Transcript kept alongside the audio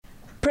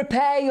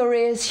Prepare your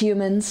ears,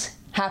 humans.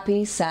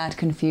 Happy, Sad,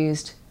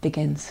 Confused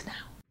begins now.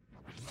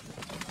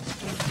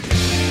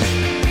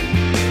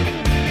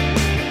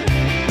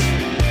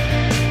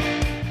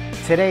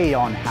 Today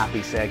on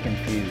Happy, Sad,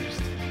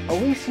 Confused,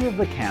 Alicia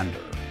Vikander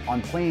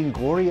on playing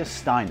Gloria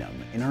Steinem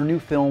in her new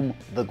film,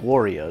 The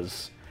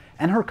Glorias,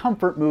 and her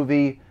comfort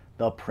movie,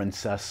 The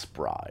Princess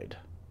Bride.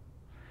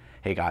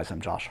 Hey guys,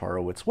 I'm Josh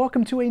Horowitz.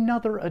 Welcome to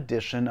another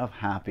edition of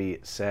Happy,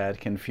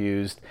 Sad,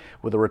 Confused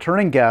with a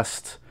returning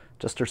guest,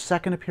 just her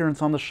second appearance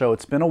on the show.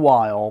 It's been a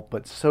while,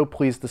 but so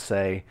pleased to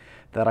say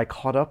that I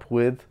caught up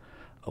with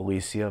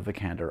Alicia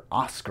Vikander,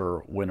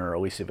 Oscar winner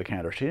Alicia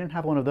Vikander. She didn't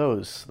have one of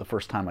those the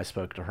first time I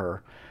spoke to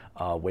her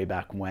way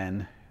back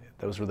when.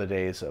 Those were the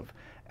days of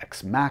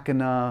Ex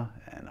Machina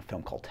and a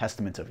film called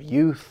Testament of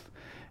Youth.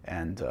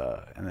 And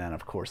then,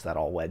 of course, that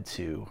all led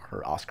to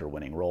her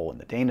Oscar-winning role in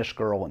The Danish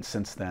Girl. And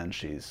since then,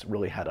 she's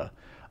really had a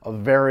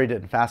varied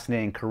and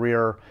fascinating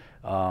career,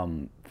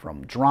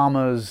 from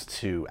dramas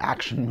to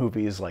action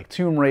movies like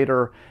Tomb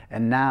Raider,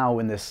 and now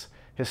in this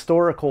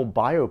historical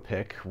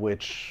biopic,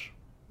 which,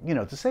 you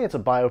know, to say it's a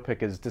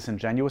biopic is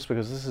disingenuous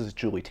because this is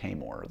Julie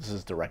Taymor. This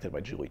is directed by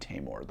Julie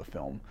Taymor, the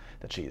film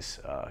that she's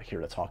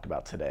here to talk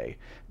about today.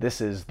 This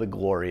is The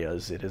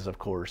Glorias. It is, of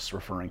course,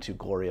 referring to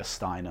Gloria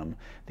Steinem,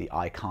 the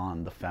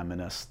icon, the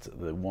feminist,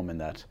 the woman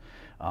that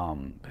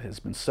has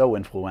been so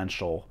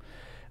influential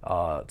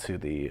to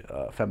the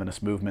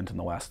feminist movement in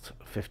the last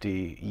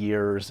 50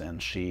 years.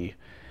 And she,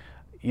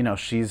 you know,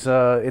 she's,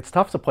 it's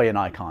tough to play an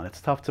icon.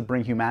 It's tough to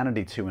bring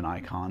humanity to an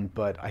icon,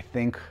 but I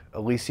think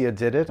Alicia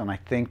did it, and I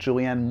think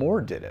Julianne Moore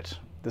did it.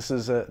 This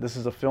is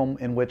a film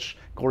in which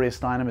Gloria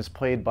Steinem is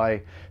played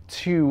by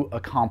two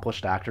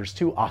accomplished actors,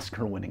 two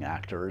Oscar-winning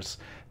actors.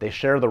 They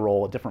share the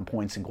role at different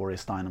points in Gloria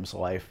Steinem's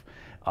life.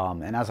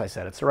 And as I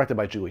said, it's directed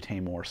by Julie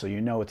Taymor, so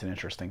you know it's an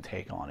interesting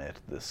take on it.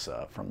 This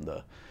from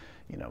the,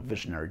 you know,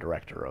 visionary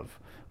director of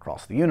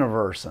Across the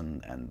Universe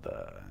and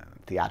the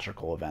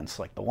theatrical events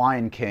like The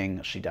Lion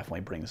King. She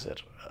definitely brings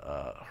it,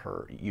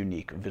 her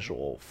unique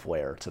visual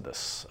flair to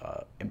this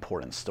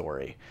important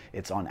story.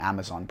 It's on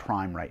Amazon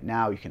Prime right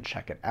now. You can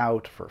check it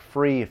out for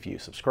free if you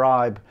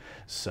subscribe.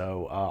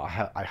 So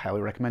I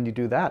highly recommend you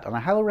do that. And I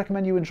highly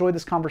recommend you enjoy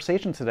this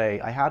conversation today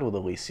I had with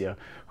Alicia,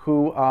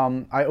 who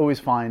I always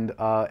find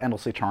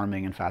endlessly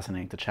charming and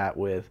fascinating to chat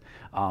with.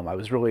 I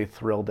was really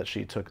thrilled that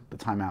she took the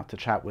time out to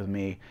chat with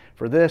me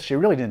for this. She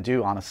really didn't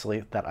do,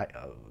 honestly, that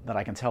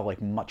I can tell,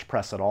 like much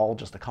press at all,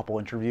 just a couple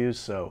interviews.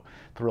 So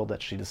thrilled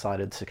that she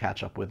decided to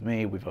catch up with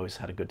me. We've always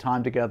had a good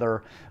time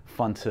together.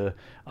 Fun to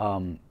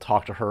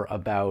talk to her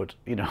about,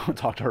 you know,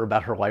 talk to her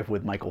about her life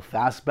with Michael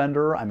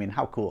Fassbender. I mean,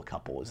 how cool a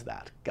couple is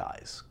that,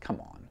 guys?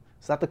 Come on.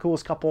 Is that the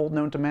coolest couple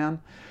known to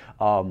man?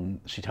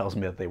 She tells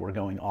me that they were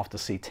going off to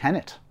see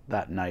Tenet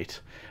that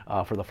night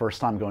for the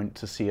first time, going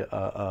to see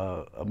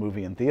a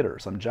movie in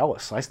theaters. I'm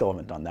jealous. I still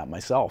haven't done that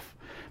myself.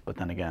 But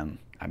then again,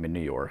 I'm in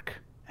New York,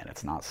 and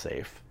it's not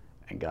safe.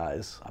 And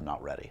guys, I'm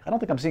not ready. I don't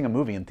think I'm seeing a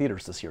movie in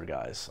theaters this year,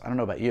 guys. I don't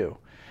know about you,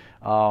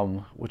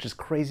 which is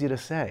crazy to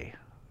say,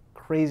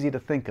 crazy to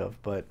think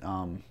of, but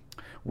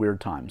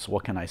weird times.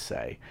 What can I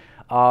say?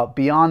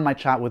 Beyond my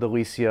chat with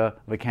Alicia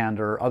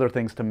Vikander, other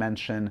things to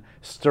mention: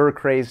 Stir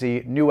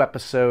Crazy, new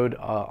episode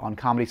on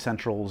Comedy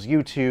Central's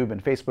YouTube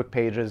and Facebook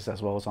pages,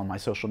 as well as on my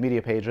social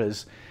media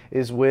pages,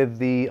 is with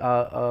the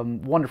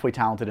wonderfully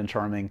talented and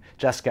charming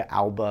Jessica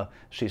Alba.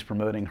 She's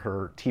promoting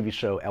her TV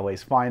show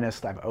LA's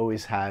Finest. I've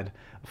always had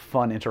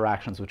fun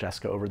interactions with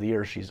Jessica over the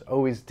years. She's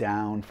always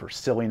down for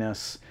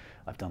silliness.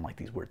 I've done like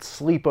these weird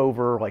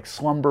sleepover, like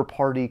slumber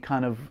party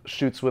kind of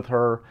shoots with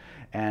her,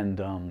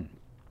 and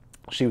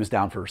she was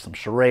down for some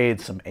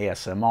charades, some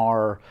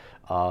ASMR,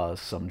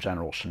 some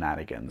general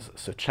shenanigans.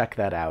 So check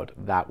that out.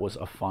 That was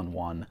a fun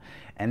one.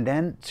 And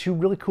then two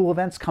really cool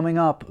events coming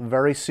up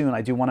very soon.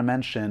 I do want to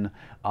mention,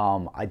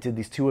 I did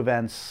these two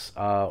events,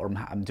 or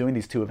I'm doing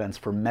these two events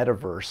for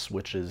Metaverse,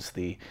 which is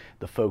the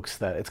folks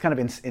that, it's kind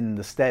of in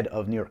the stead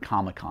of New York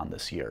Comic Con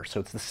this year. So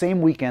it's the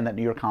same weekend that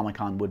New York Comic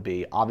Con would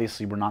be.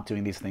 Obviously, we're not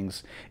doing these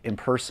things in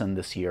person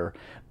this year,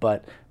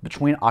 but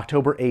between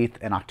October 8th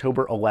and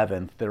October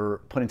 11th, they're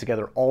putting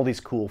together all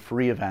these cool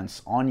free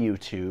events on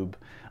YouTube.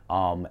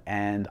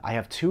 And I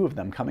have two of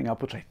them coming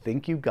up, which I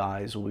think you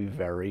guys will be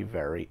very,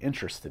 very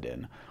interested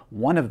in.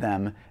 One of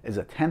them is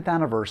a 10th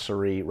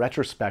anniversary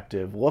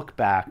retrospective look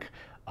back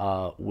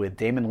with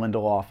Damon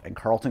Lindelof and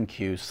Carlton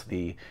Cuse,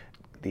 the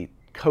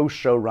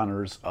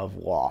co-showrunners of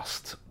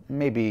Lost.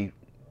 Maybe,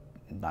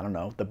 I don't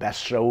know, the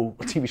best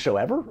TV show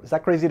ever? Is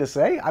that crazy to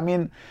say? I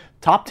mean,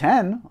 top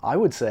 10, I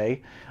would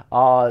say.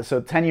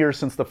 So 10 years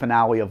since the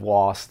finale of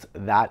Lost.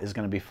 That is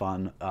going to be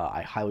fun.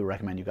 I highly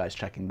recommend you guys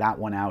checking that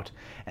one out.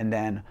 And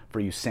then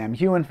for you Sam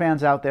Heughan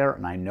fans out there,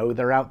 and I know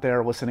they're out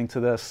there listening to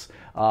this,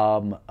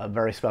 a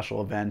very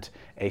special event,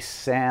 a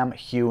Sam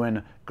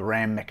Heughan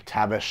Graham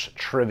McTavish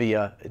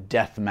trivia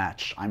death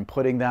match. I'm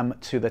putting them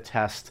to the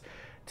test,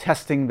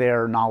 testing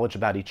their knowledge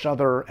about each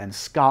other and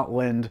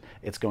Scotland.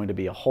 It's going to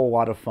be a whole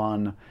lot of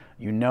fun.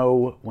 You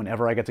know,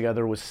 whenever I get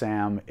together with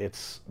Sam,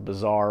 it's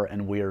bizarre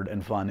and weird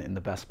and fun in the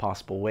best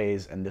possible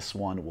ways, and this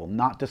one will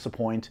not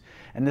disappoint.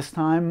 And this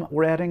time,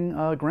 we're adding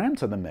Graham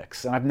to the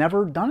mix, and I've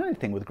never done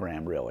anything with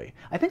Graham really.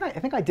 I think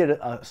I did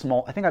a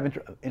small. I think I've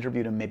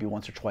interviewed him maybe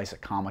once or twice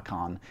at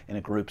Comic-Con in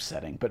a group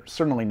setting, but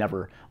certainly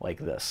never like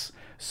this.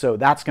 So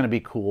that's going to be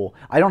cool.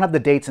 I don't have the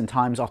dates and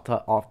times off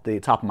the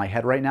top of my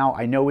head right now.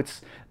 I know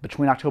it's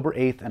between October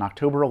 8th and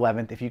October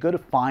 11th. If you go to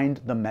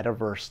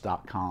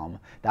findthemetaverse.com,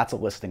 that's a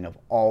listing of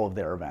all of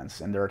their events,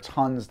 and there are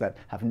tons that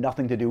have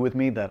nothing to do with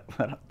me that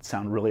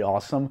sound really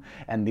awesome,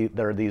 and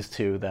there are these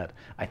two that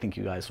I think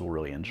you guys will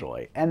really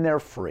enjoy, and they're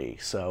free,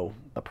 so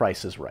the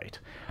price is right.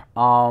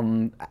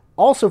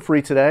 Also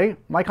free today,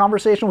 my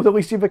conversation with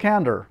Alicia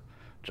Vikander.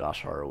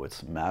 Josh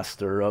Horowitz,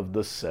 master of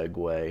the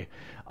segue.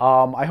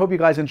 I hope you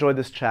guys enjoyed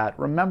this chat.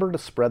 Remember to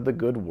spread the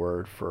good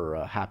word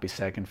for Happy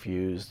Sad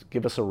Confused.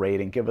 Give us a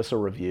rating, give us a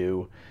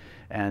review,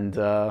 and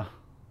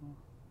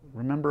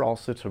remember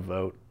also to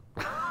vote.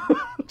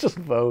 Just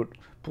vote,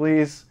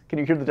 please. Can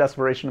you hear the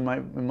desperation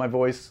in my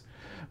voice?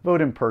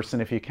 Vote in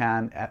person if you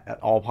can, at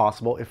all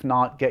possible. If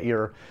not, get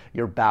your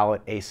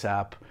ballot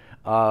ASAP.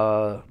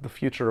 The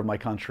future of my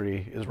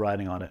country is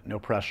riding on it. No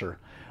pressure.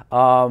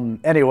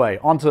 Anyway,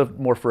 on to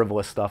more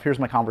frivolous stuff. Here's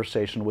my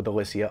conversation with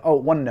Alicia. Oh,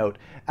 one note.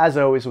 As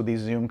always with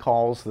these Zoom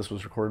calls, this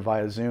was recorded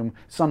via Zoom,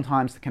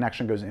 sometimes the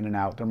connection goes in and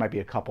out. There might be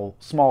a couple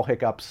small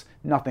hiccups,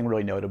 nothing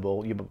really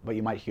notable, but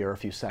you might hear a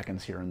few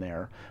seconds here and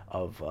there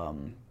of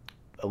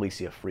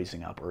Alicia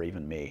freezing up, or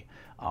even me.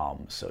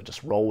 So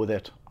just roll with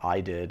it.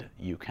 I did.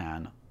 You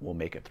can. We'll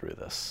make it through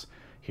this.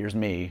 Here's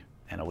me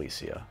and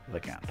Alicia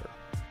Vikander.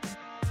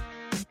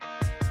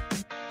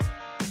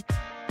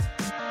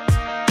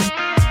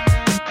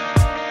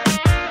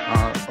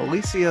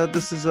 Alicia,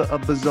 this is a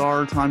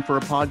bizarre time for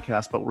a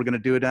podcast, but we're going to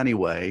do it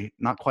anyway.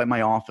 Not quite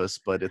my office,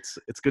 but it's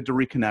good to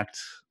reconnect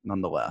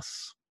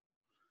nonetheless.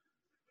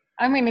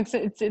 I mean,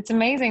 it's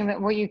amazing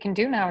that what you can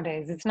do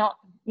nowadays. It's not,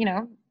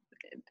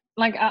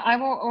 like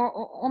I've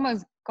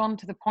almost gone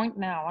to the point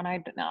now, and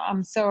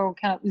I'm so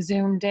kind of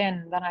zoomed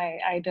in that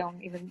I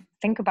don't even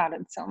think about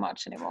it so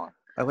much anymore.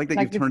 I like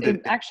that you've turned it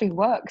actually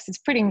works. It's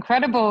pretty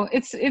incredible.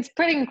 It's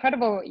pretty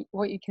incredible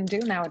what you can do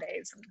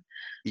nowadays.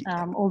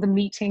 All the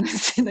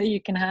meetings that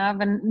you can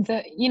have, and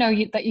that you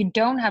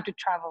don't have to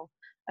travel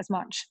as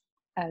much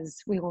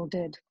as we all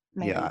did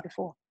maybe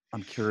before.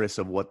 I'm curious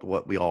of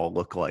what we all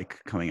look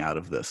like coming out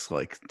of this.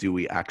 Like, do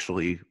we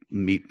actually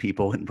meet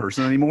people in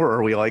person anymore, or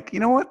are we like, you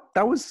know what,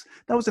 that was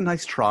a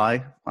nice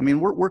try? I mean,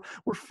 we're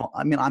fine.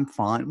 I mean, I'm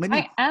fine. Maybe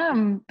I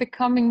am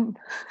becoming.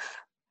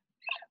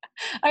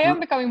 I am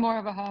becoming more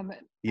of a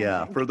hermit.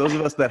 Yeah, for those of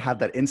us that have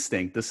that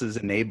instinct, this is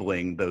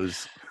enabling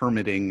those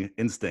hermiting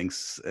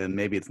instincts, and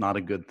maybe it's not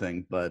a good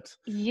thing, but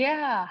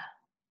yeah,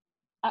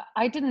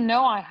 I didn't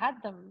know I had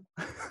them,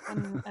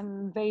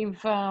 and they've,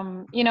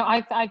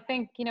 I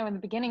think, in the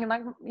beginning,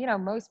 like,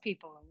 most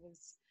people, it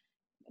was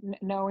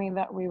knowing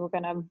that we were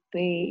going to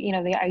be,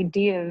 the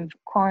idea of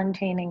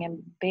quarantining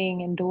and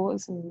being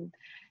indoors and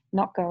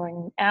not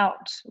going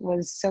out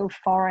was so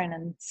foreign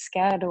and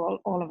scared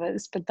all of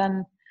us. But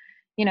then,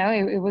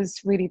 it was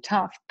really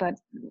tough, but,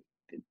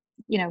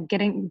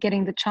 getting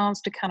the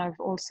chance to kind of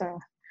also,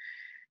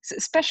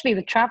 especially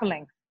the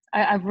traveling,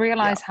 I've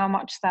realized how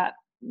much that,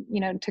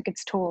 took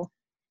its toll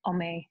on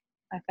me,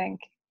 I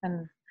think,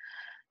 and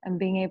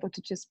being able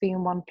to just be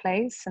in one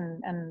place,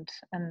 and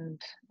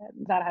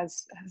that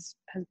has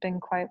been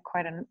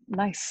quite a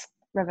nice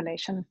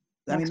revelation.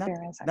 I mean,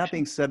 that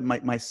being said,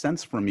 my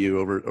sense from you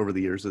over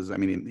the years is, I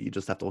mean, you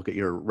just have to look at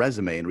your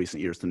resume in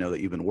recent years to know that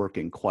you've been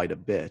working quite a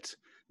bit.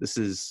 This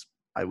is,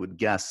 I would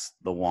guess,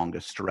 the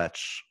longest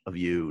stretch of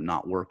you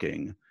not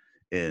working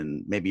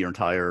in maybe your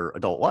entire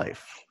adult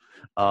life.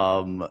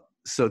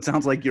 So it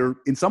sounds like you're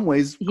in some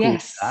ways cool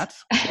with that.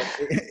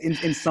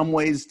 In some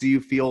ways, do you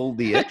feel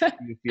the itch? Do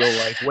you feel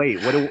like,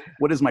 wait,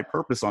 what is my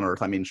purpose on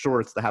earth? I mean,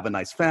 sure, it's to have a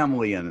nice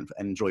family and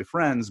enjoy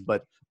friends,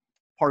 but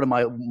part of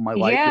my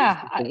life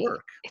is to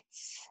work.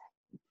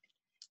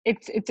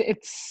 It's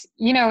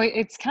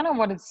it's kind of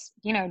what it's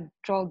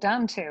drilled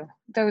down to,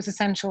 those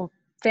essential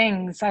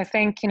things. I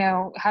think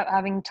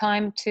having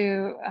time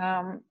to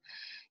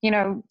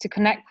to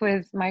connect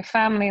with my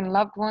family and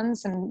loved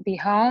ones and be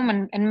home,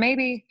 and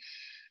maybe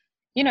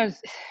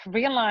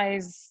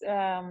realize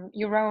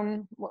your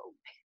own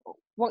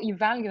what you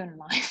value in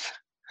life,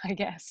 I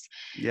guess.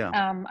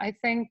 I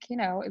think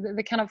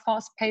the kind of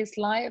fast-paced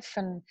life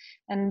and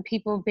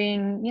people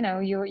being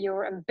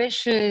you're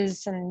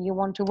ambitious and you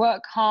want to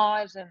work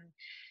hard,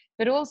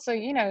 but also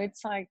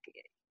it's like,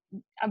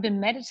 I've been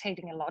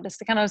meditating a lot. It's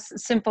the kind of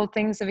simple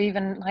things of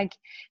even like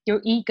your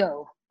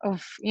ego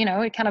of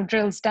it kind of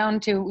drills down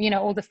to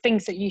all the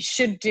things that you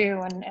should do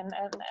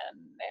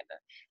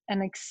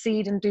and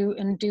exceed and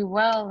do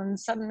well, and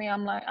suddenly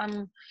I'm like,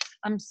 I'm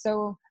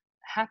so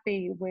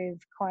happy with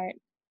quite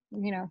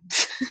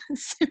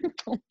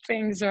simple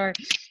things, or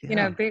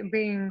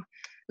being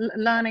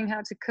learning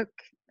how to cook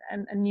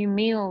a new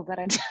meal that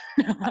I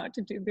didn't know how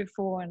to do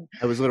before. And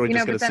I was literally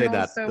just going but to then say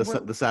that also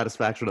the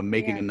satisfaction of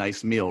making a yeah.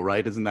 nice meal,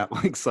 right? Isn't that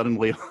like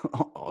suddenly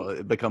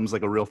it becomes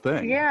like a real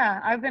thing? Yeah,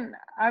 I've been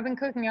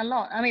cooking a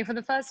lot. I mean, for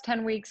the first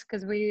 10 weeks,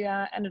 because we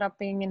ended up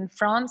being in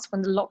France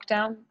when the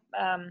lockdown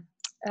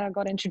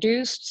got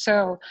introduced.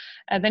 So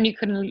then you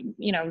couldn't,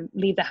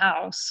 leave the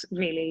house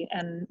really,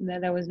 and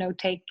there was no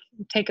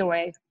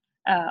takeaway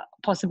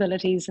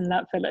possibilities in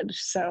that village.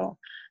 So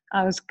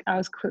I was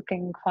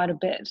cooking quite a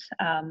bit.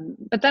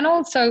 But then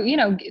also,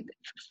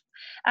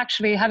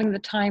 actually having the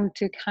time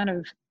to kind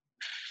of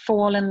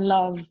fall in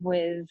love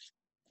with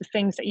the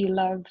things that you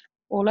love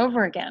all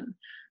over again.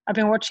 I've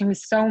been watching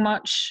so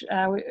much,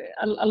 a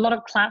lot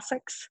of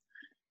classics.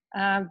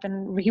 I've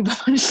been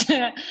rewatched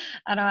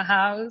at our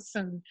house,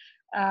 and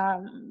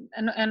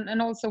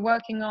also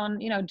working on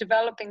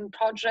developing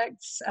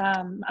projects.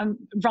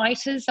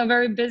 Writers are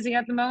very busy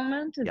at the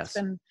moment. It's Yes.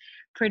 been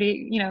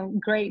pretty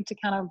great to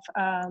kind of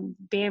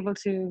be able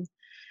to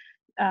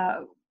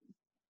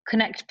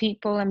connect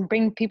people and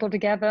bring people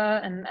together,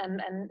 and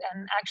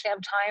actually have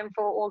time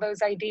for all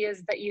those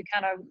ideas that you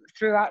kind of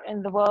threw out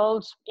in the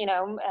world,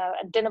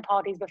 at dinner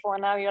parties before.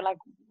 And now you're like,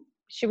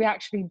 should we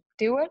actually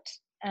do it?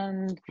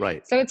 And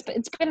Right. so it's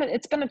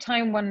been a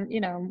time when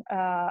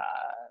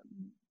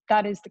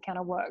that is the kind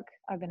of work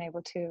I've been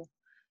able to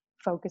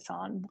focus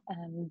on,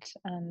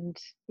 and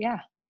yeah.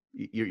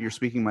 You're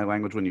speaking my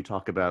language when you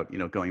talk about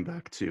going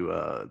back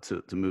to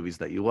movies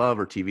that you love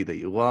or TV that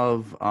you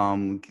love.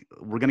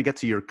 We're going to get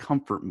to your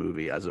comfort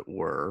movie, as it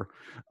were,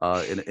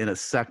 in a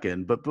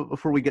second. But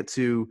before we get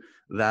to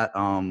that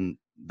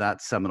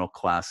that seminal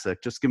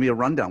classic, just give me a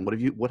rundown.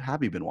 What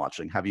have you been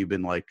watching? Have you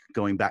been like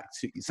going back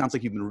to? It sounds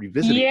like you've been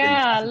revisiting things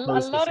Yeah, as a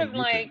opposed to lot some of new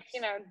like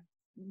things.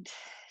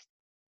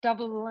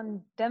 Double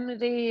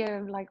Indemnity,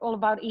 like All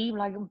About Eve,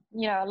 like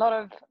a lot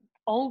of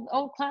old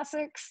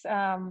classics.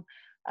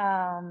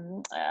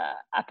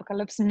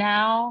 Apocalypse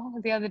Now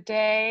the other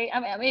day.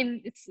 I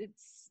mean, it's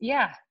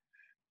yeah,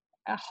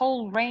 a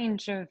whole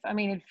range of. I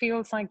mean, it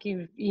feels like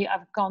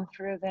I've gone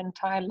through the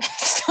entire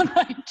list on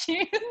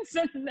iTunes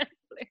and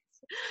Netflix.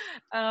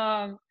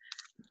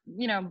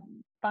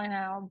 By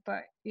now,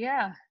 but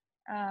yeah,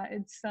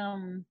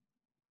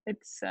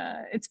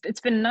 it's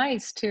been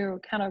nice to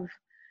kind of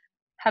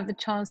have the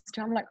chance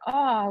to. I'm like,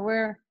 I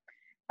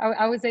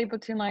was able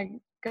to like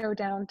go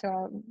down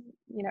to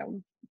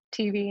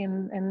TV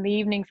in the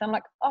evenings. I'm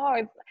like,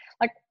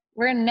 like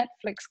we're a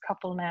Netflix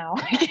couple now.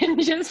 I can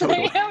just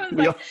say, Totally.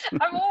 We all,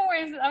 I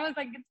was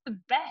like, it's the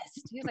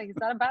best. He was like, is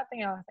that a bad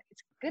thing? I was like,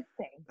 it's a good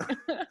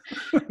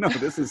thing. no,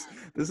 this is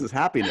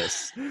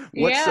happiness.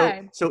 What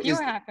Yeah, so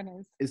pure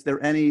happiness. is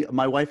there any,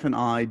 my wife and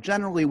I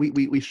generally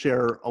we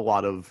share a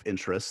lot of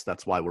interests.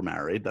 That's why we're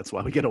married. That's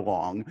why we get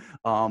along.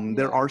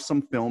 There Yeah. are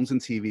some films and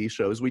TV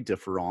shows we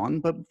differ on,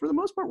 but for the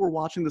most part we're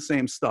watching the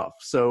same stuff.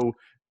 So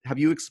have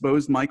you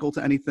exposed Michael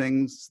to any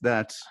things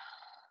that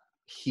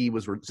he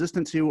was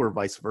resistant to or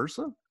vice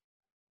versa?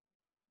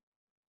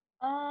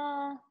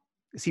 Uh,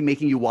 Is he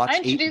making you watch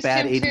bad 80s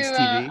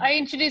TV? I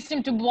introduced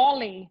him to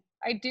Wall-E.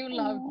 I do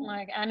love Aw.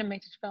 like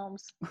animated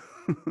films.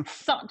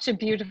 Such a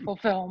beautiful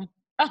film.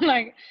 I'm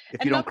like,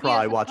 If you and don't not Years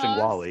cry Have watching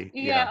Passed. Wall-E,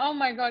 Yeah. yeah, Oh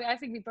my God. I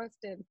think we both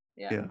did.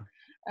 Yeah.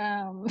 yeah.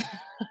 Um,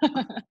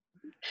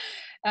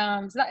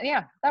 so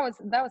that was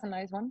a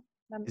nice one.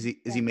 Is Yeah.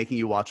 he making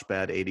you watch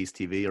bad 80s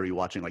TV? Are you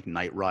watching like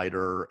Knight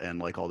Rider and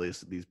like all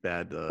these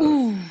bad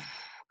Ooh,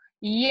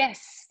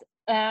 yes.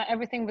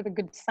 Everything with a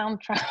good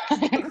soundtrack.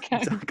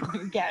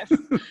 exactly. Yes.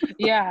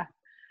 Yeah.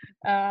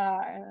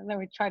 And then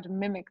we tried to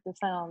mimic the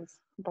sounds,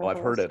 Oh, both I've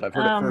of heard us. it. I've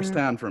heard it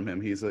firsthand from him.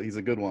 He's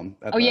a good one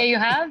at Oh yeah, that. you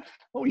have?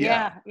 Oh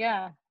yeah.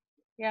 Yeah.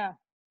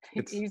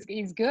 It's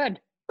He's good.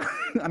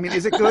 I mean,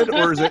 is it good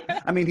or is it?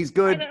 I mean, he's I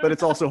good, but don't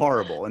it's also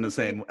horrible in the know.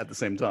 same at the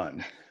same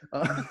time.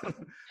 Uh,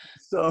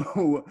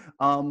 so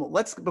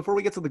let's before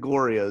we get to the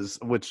Glorias,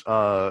 which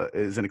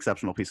is an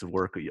exceptional piece of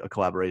work, a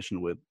collaboration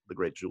with the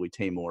great Julie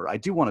Taymor. I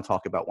do want to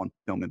talk about one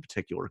film in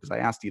particular because I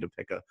asked you to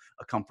pick a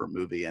comfort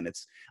movie, and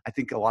I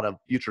think a lot of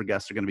future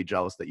guests are going to be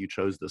jealous that you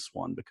chose this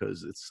one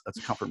because it's a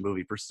comfort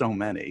movie for so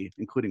many,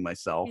 including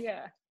myself.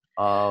 Yeah.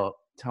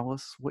 Tell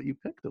us what you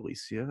picked,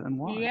 Alicia, and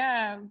why.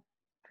 Yeah.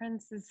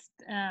 Princess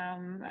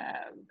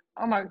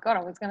oh my God,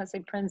 I was gonna say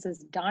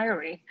Princess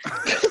Diary.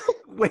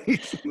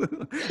 Wait,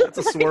 that's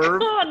a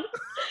swerve. God,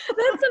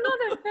 that's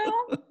another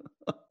film.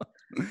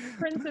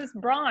 Princess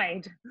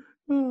Bride.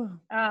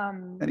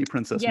 Any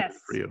princess movie Yes.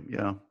 for you,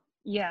 yeah.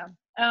 Yeah.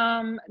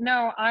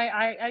 No,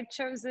 I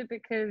chose it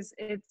because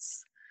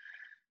it's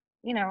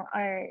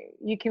I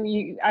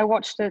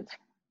watched it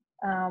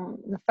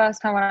the first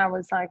time when I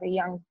was like a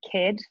young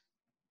kid,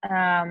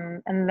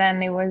 and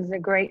then it was a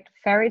great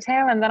fairy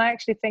tale, and then I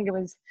actually think it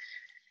was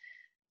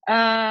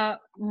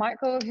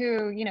Michael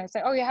who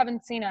said, oh, you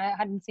haven't seen it. I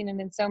hadn't seen it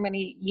in so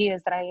many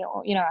years that I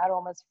I'd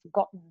almost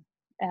forgotten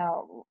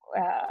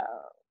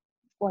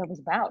what it was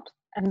about,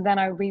 and then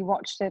I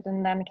rewatched it,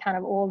 and then kind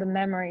of all the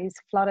memories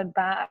flooded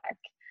back,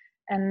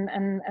 and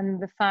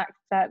the fact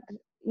that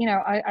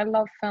I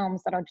love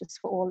films that are just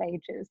for all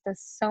ages.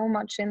 There's so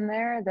much in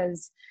there.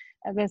 There's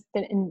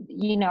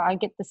I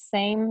get the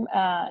same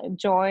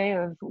joy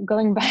of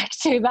going back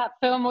to that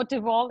film or to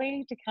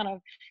Wall-E, to kind of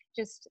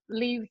just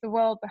leave the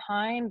world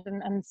behind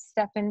and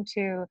step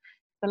into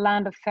the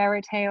land of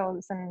fairy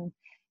tales and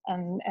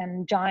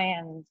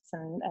giants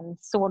and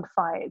sword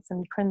fights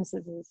and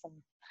princesses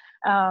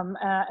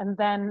and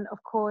then of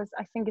course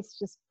I think it's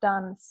just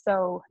done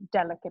so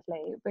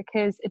delicately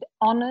because it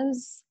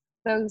honors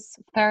those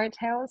fairy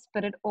tales,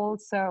 but it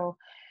also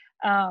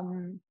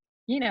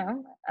you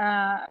know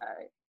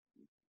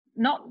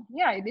not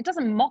it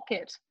doesn't mock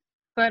it,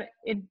 but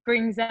it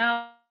brings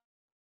out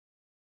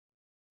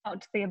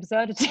the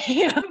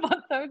absurdity of what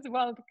those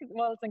worlds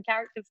and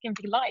characters can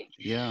be like.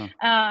 Yeah.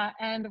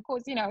 And of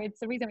course, it's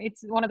the reason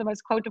it's one of the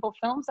most quotable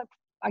films,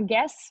 I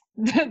guess,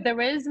 there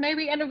is,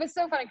 maybe. And it was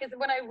so funny because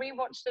when I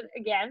rewatched it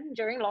again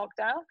during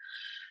lockdown,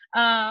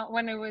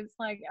 when it was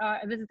like,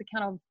 this is the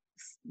kind of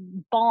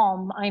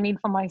balm I need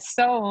for my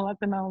soul at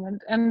the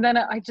moment. And then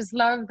I just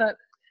love that,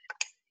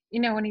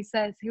 when he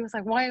was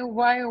like, why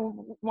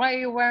are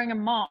you wearing a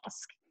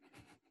mask?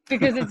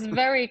 Because it's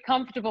very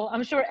comfortable.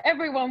 I'm sure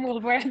everyone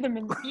will wear them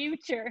in the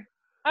future.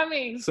 I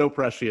mean, so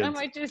prescient. I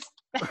might just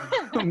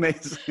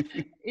amazing.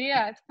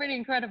 Yeah, it's pretty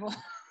incredible.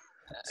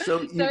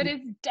 So it is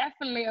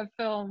definitely a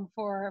film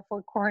for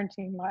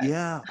quarantine life.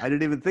 Yeah, I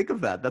didn't even think of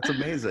that. That's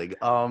amazing.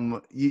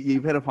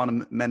 You've hit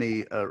upon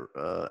many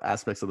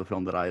aspects of the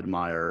film that I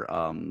admire.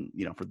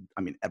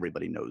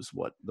 Everybody knows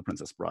what The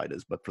Princess Bride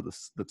is, but for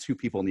the two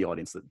people in the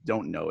audience that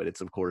don't know it,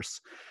 it's of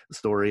course the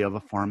story of a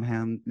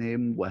farmhand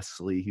named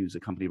Wesley who's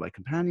accompanied by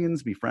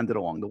companions befriended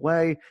along the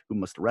way, who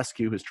must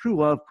rescue his true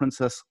love,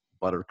 Princess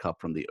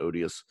Buttercup, from the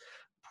odious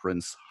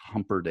Prince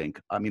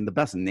Humperdinck. I mean, the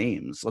best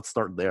names. Let's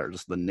start there.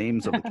 Just the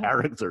names of the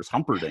characters.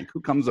 Humperdinck.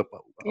 Who comes up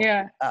with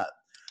that?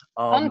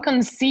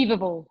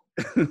 Unconceivable.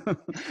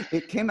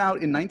 It came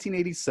out in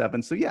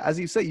 1987. So yeah, as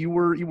you say, you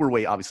were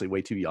obviously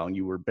way too young.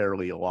 You were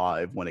barely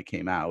alive when it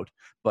came out.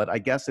 But I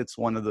guess it's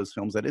one of those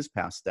films that is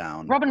passed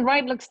down. Robin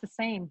Wright looks the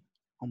same.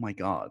 Oh my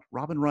God,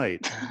 Robin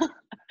Wright.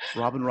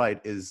 Robin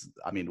Wright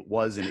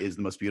was and is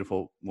the most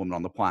beautiful woman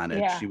on the planet.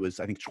 Yeah. She was,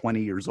 I think,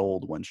 20 years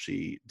old when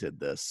she did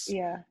this.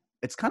 Yeah.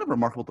 It's kind of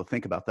remarkable to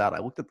think about that. I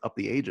looked up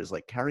the ages.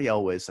 Like Carrie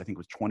Elwes, I think,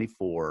 was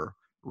 24.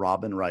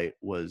 Robin Wright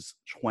was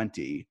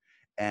 20.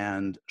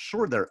 And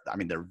sure, they're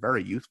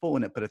very youthful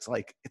in it, but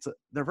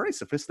they're very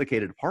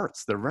sophisticated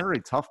parts. They're very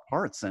tough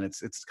parts, and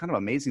it's kind of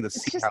amazing to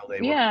see how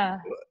they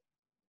were.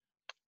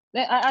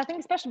 I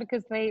think especially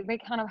because they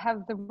kind of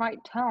have the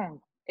right tone.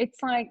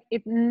 It's like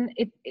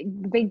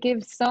they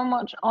give so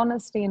much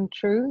honesty and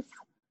truth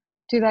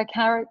to their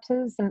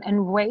characters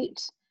and weight.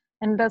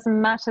 And it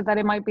doesn't matter that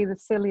it might be the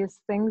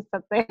silliest things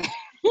that they,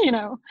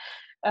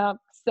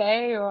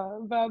 say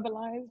or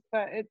verbalize,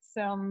 but it's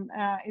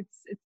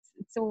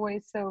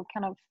always so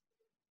kind of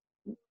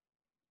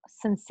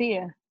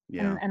sincere.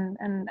 Yeah. And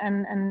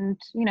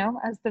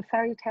as the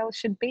fairy tale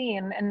should be,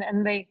 and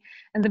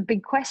the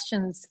big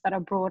questions that are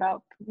brought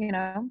up,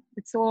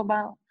 it's all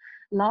about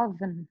love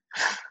and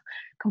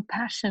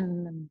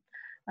compassion and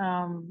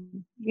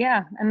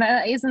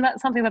isn't that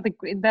something that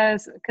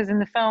there's, because in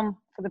the film,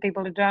 for the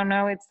people who don't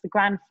know, it's the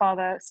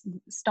grandfather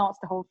starts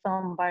the whole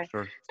film by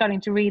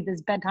starting to read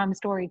this bedtime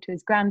story to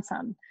his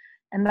grandson,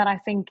 and then I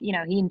think he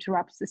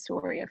interrupts the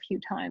story a few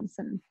times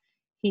and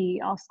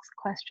he asks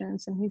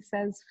questions and he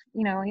says,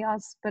 he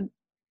asks, but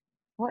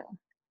what,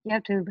 you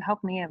have to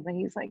help me out. But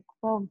he's like,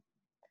 well,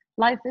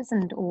 life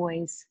isn't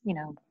always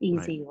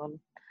easy, or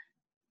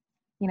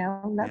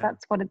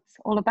that's what it's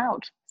all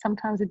about.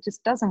 Sometimes it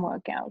just doesn't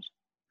work out.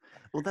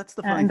 Well, that's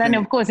the funny and then thing.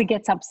 Of course he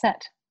gets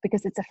upset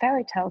because it's a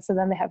fairy tale, so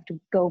then they have to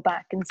go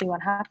back and see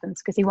what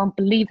happens because he won't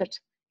believe it.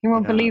 He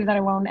won't believe that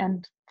it won't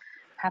end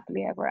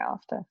happily ever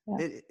after.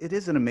 It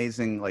is an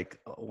amazing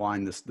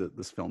line this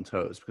film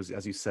toes, because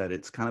as you said,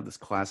 it's kind of this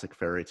classic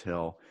fairy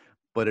tale,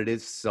 but it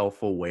is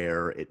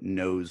self-aware. It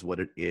knows what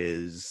it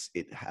is.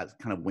 It has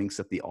kind of winks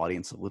at the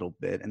audience a little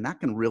bit, and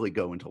that can really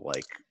go into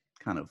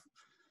kind of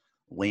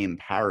lame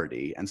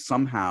parody, and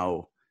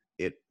somehow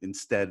it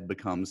instead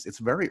it's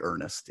very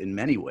earnest in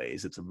many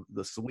ways. It's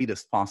the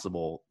sweetest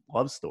possible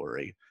love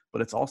story,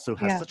 but it's also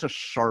has such a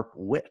sharp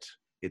wit.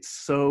 It's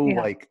so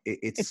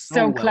it's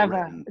so well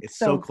clever. Written. It's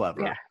so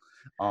clever. Yeah.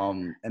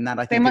 And that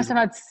I think they must have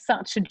had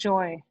such a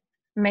joy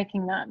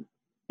making that.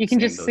 You can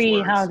just see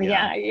words, how how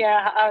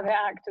the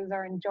actors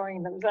are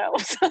enjoying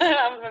themselves.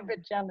 I'm a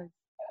bit jealous.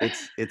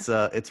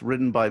 It's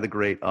written by the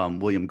great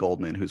William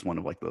Goldman, who's one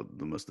of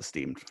the most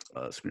esteemed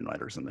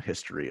screenwriters in the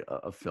history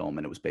of film,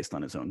 and it was based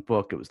on his own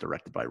book. It was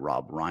directed by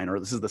Rob Reiner.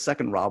 This is the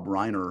second Rob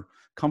Reiner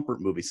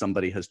comfort movie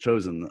somebody has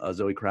chosen.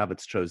 Zoe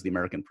Kravitz chose The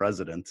American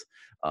President, which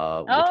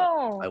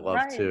I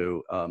love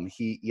too.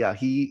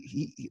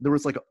 There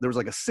was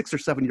a 6 or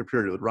 7 year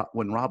period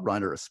when Rob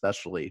Reiner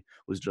especially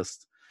was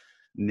just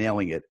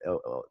nailing it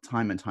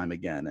time and time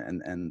again,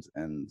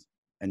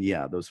 and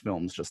yeah, those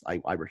films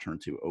I return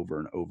to over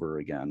and over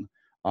again.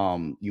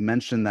 You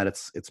mentioned that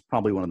it's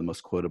probably one of the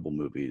most quotable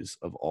movies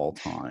of all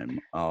time.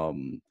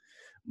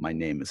 My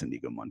name is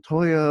Inigo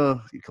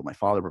Montoya. You killed my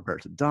father, prepare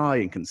to die,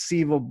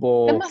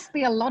 Inconceivable. There must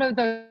be a lot of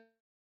those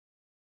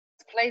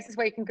places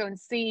where you can go and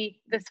see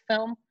this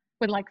film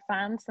with like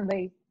fans, and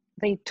they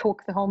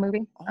talk the whole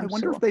movie. Oh, I I'm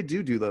wonder sure. if they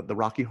do the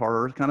Rocky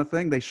Horror kind of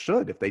thing. They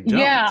should. If they don't,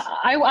 Yeah,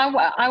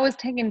 I was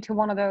taken to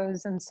one of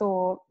those and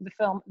saw the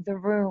film The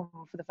Room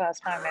for the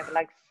first time maybe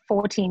like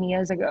 14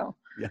 years ago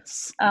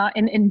yes.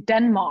 in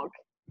Denmark,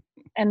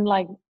 and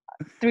like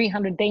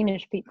 300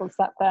 Danish people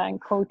sat there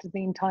and quoted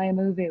the entire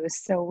movie. It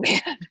was so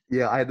weird.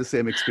 Yeah, I had the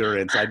same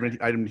experience. I'd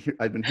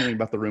been hearing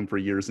about The Room for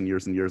years and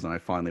years and years, and I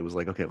finally was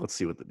like, okay, let's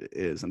see what it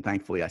is. And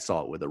thankfully, I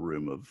saw it with a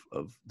room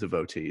of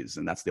devotees,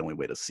 and that's the only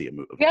way to see a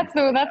movie. That's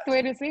the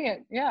way to see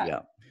it. Yeah.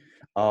 Yeah.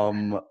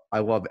 I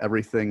love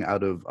everything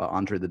out of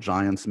Andre the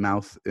Giant's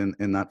mouth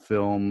in that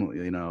film.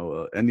 You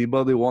know,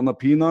 anybody want a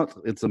peanut?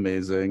 It's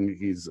amazing.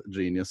 He's a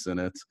genius in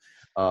it.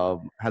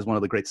 Has one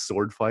of the great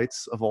sword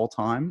fights of all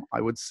time,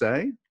 I would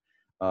say.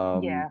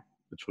 Yeah.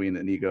 Between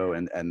Inigo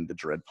and the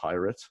Dread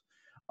Pirate.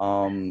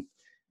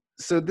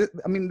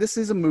 This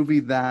is a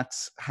movie that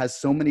has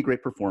so many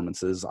great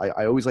performances.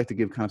 I always like to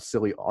give kind of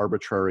silly,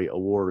 arbitrary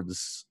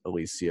awards,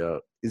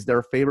 Alicia. Is there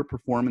a favorite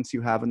performance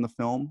you have in the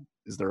film?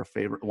 Is there a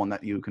favorite one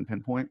that you can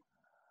pinpoint?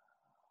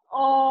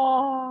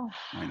 Oh,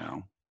 I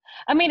know.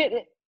 I mean,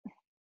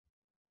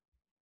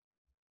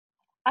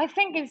 I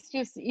think it's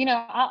just,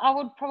 I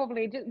would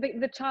probably,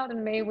 the child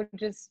in me would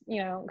just,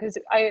 because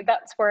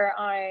that's where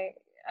I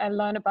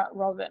learned about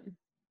Robin.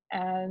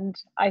 And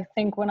I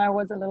think when I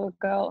was a little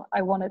girl,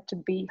 I wanted to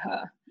be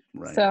her.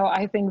 Right. So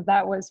I think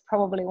that was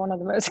probably one of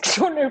the most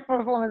extraordinary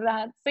performances I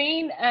had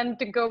seen, and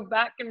to go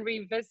back and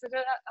revisit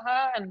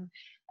her and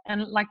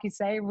like you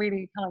say,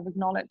 really kind of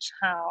acknowledge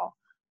how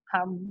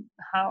kind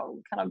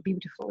of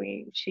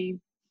beautifully she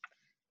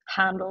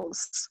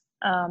handles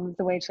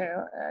the way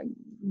to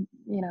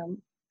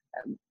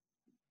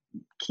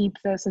keep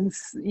the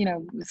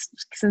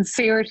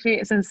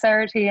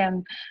sincerity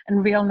and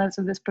realness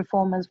of this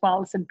performance,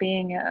 whilst it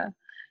being a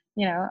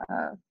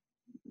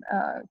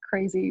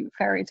crazy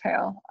fairy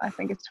tale. I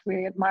think it's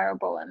really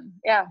admirable, and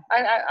yeah,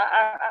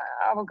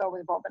 I will go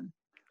with Robin.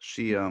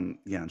 She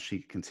she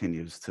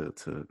continues to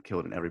kill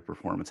it in every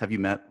performance. Have you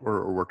met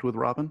or worked with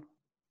Robin?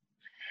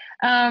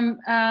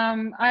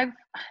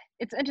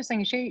 It's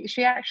interesting.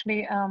 She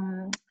actually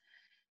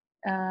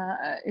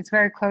it's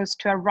very close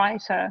to a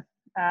writer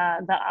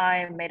that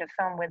I made a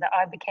film with, that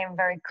I became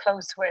very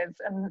close with.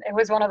 And it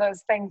was one of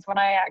those things when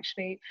I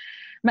actually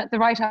met the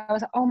writer, I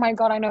was like, oh my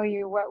God, I know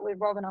you work with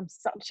Robin. I'm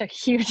such a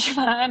huge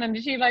fan. And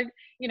she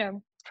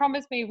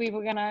promised me we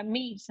were going to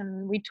meet,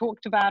 and we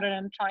talked about it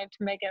and tried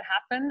to make it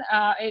happen.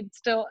 It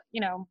still,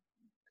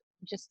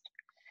 just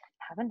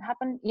haven't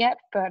happened yet,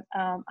 but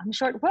I'm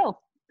sure it will.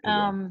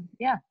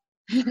 Yeah.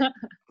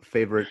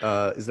 Favorite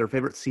is there a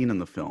favorite scene in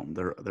the film?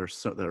 There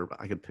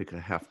I could pick a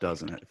half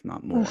dozen, if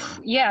not more.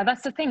 Yeah,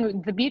 that's the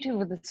thing. The beauty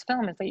with this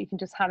film is that you can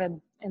just have it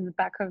in the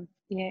back of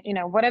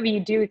whatever you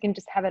do, you can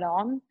just have it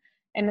on,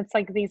 and it's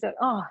like these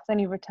are then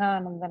you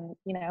return, and then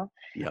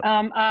Yep.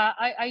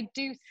 I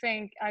do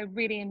think I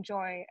really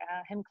enjoy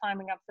him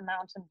climbing up the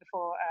mountain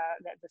before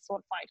the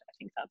sword fight. I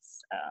think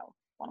that's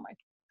one of my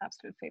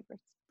absolute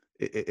favorites.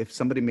 If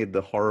somebody made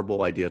the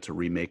horrible idea to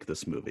remake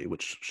this movie,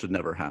 which should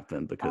never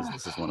happen, because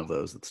this is one of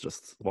those that's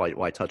just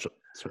why touch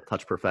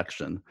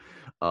perfection.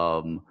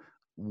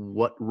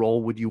 What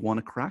role would you want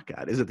to crack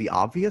at? Is it the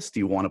obvious? Do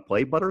you want to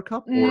play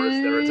Buttercup, or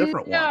is there a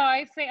different one? No,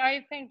 I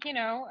think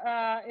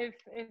if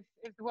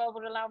the world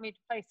would allow me to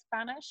play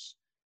Spanish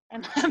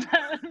and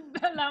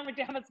allow me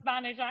to have a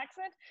Spanish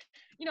accent,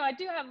 I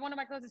do have one of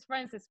my closest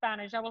friends is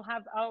Spanish. I will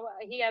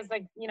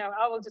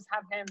just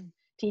have him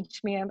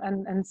teach me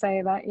and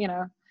say that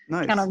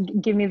Nice. kind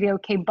of give me the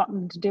okay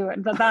button to do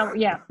it. But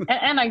yeah,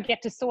 and I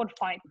get to sword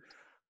fight.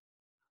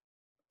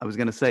 I was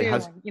gonna say,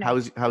 how's your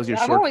sword fighting?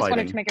 I've always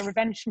wanted to make a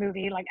revenge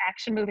movie, like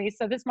action movie,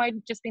 so this might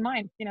just be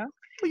mine. Well,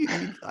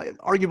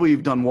 arguably,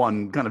 you've done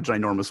one kind of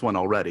ginormous one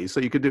already, so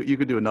you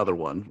could do another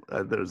one.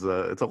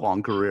 It's a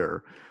long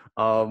career.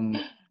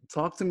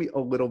 Talk to me a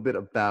little bit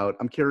about.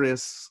 I'm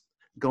curious,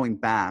 going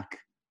back,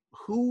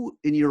 who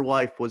in your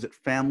life, was it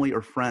family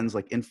or friends,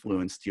 like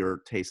influenced your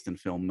taste in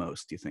film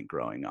most? Do you think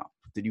growing up?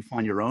 Did you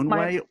find your own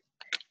way?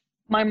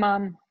 My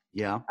mom.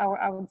 Yeah.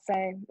 I would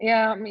say,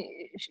 yeah. I mean,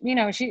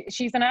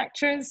 she's an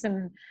actress,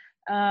 and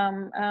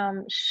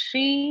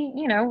she,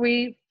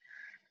 we.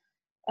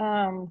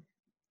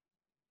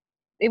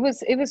 It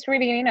was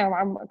really,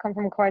 I come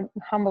from quite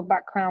humble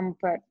background,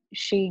 but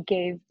she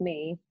gave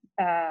me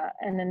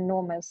an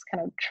enormous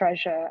kind of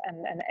treasure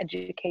and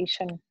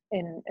education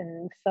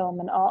in film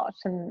and art.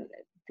 And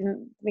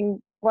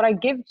what I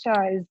give to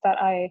her is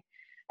that I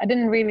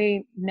didn't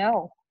really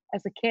know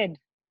as a kid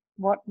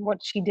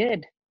what she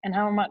did, and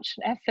how much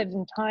effort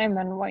and time,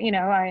 and what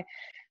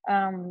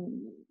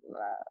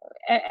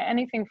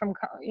anything from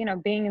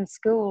being in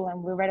school,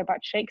 and we read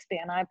about Shakespeare,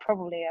 and I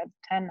probably at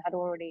 10 had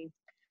already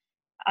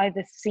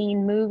either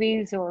seen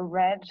movies or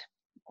read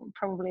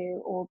probably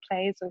all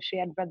plays, or she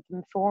had read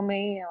them for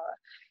me, or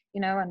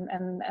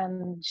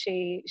and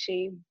she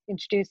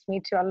introduced me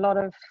to a lot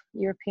of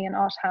European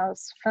art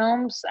house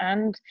films.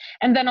 And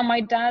then on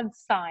my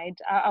dad's side,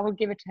 I will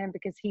give it to him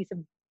because he's a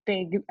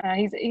big.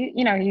 He's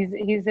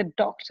a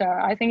doctor.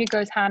 I think it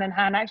goes hand in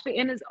hand. Actually,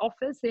 in his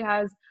office, he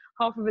has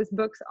half of his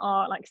books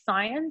are like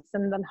science,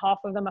 and then half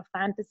of them are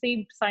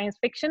fantasy, science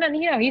fiction. And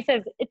he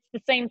says it's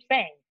the same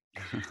thing.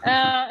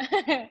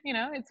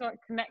 It's what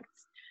connects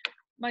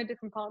my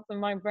different parts of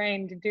my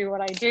brain to do what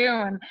I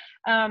do.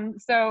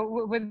 And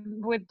so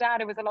with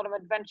Dad, it was a lot of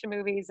adventure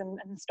movies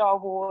and Star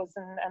Wars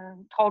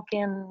and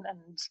Tolkien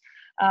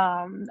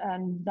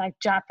and like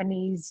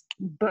Japanese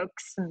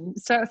books. And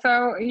so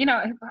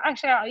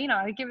actually,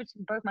 I give it to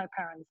both my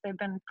parents. They've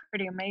been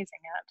pretty amazing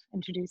at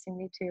introducing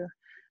me to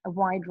a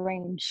wide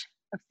range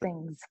of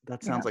things.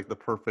 That sounds like the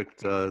perfect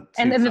two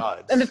and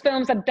sides. the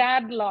films that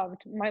Dad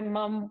loved, my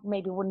mom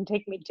maybe wouldn't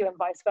take me to, and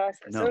vice versa.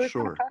 No, so it's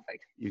sure. kind of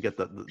perfect. You get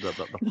the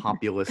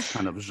populist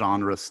kind of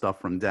genre stuff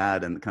from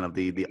Dad, and kind of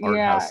the art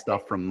house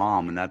stuff from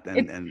Mom, and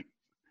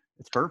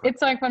it's perfect.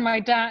 It's like when my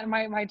dad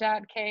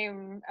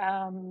came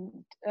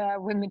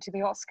with me to the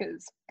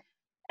Oscars,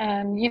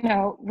 and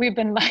we've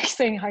been like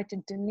saying hi to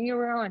De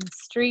Niro and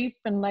Streep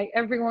and like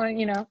everyone,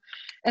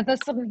 and then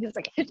suddenly he was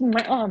like hitting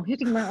my arm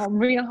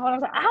real hard. I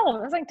was like, ow!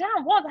 I was like,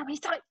 damn, what? And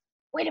he's like,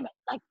 wait a minute,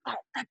 like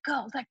that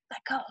girl.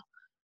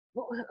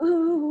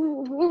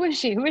 Who is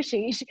she? Is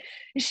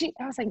she?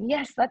 I was like,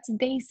 yes, that's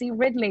Daisy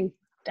Ridley,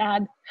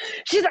 Dad.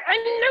 She's like, I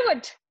knew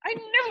it.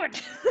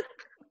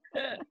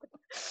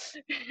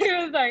 He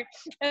was like,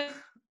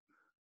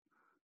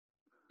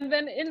 and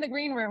then in the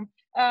green room,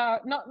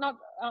 not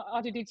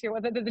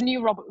R2-D2, the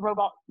new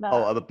robot.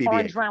 The BB-8.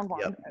 Orange round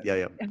one.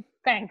 Yeah.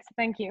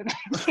 Thank you.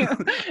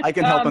 I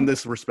can help in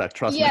this respect.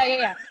 Trust me.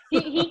 Yeah.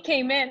 He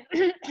came in,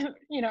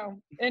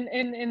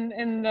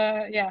 in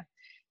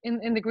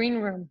the green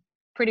room.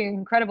 Pretty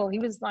incredible. He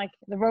was like,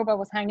 the robot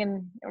was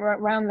hanging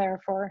around there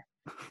for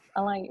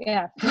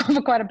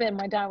for quite a bit.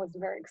 My dad was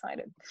very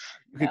excited.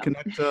 You could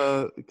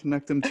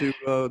connect him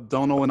to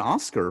Donal and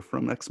Oscar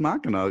from Ex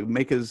Machina.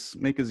 Make his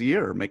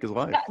year, make his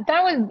life.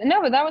 That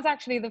was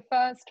actually the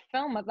first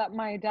film that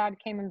my dad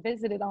came and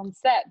visited on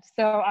set.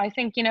 So I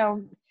think he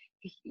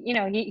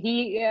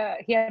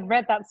had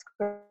read that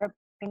script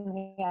and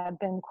he had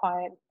been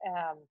quite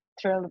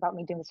thrilled about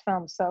me doing this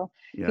film. So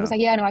he was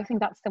like, I think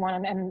that's the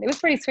one. And it was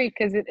pretty sweet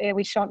because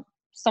we shot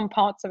some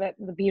parts of it,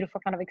 the beautiful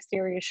kind of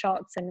exterior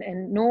shots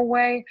in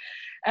Norway.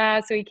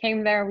 So he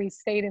came there, we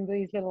stayed in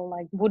these little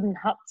like wooden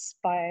huts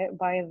by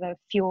the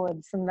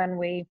fjords, and then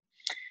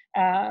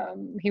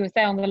he was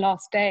there on the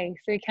last day.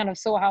 So he kind of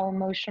saw how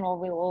emotional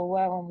we all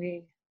were when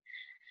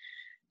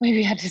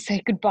we had to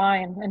say goodbye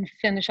and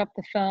finish up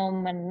the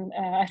film. And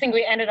I think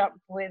we ended up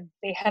with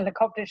the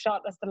helicopter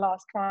shot as the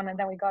last one, and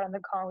then we got in the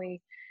car,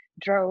 we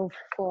drove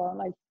for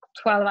like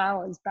 12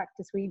 hours back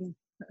to Sweden.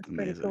 That's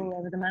pretty cool,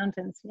 over the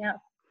mountains. Yeah.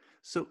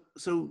 So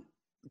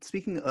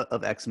speaking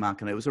of Ex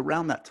Machina, it was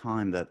around that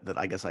time that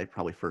I guess I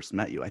probably first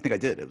met you. I think I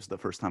did. It was the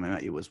first time I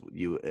met you, was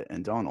you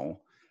and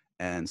Donal.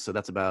 And so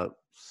that's about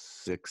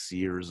 6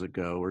 years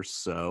ago or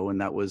so.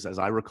 And that was, as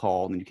I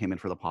recall, and you came in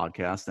for the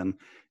podcast, and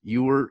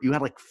you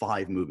had like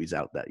 5 movies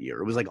out that year.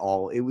 It was like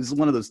it was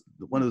one of those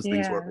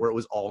things where it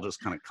was all just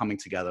kind of coming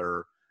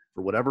together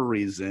for whatever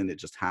reason. It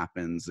just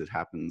happens. It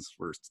happens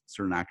for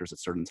certain actors at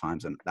certain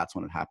times. And that's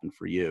when it happened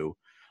for you.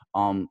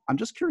 I'm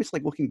just curious,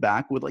 like looking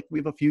back with we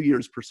have a few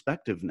years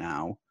perspective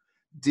now,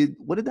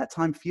 what did that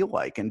time feel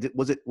like? And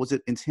was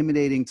it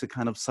intimidating to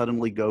kind of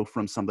suddenly go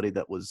from somebody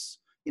that was,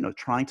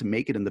 trying to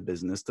make it in the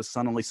business to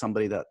suddenly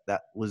somebody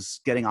that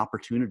was getting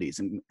opportunities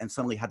and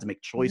suddenly had to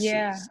make choices?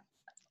 Yeah,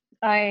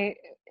 I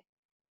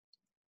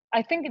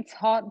think it's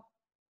hard,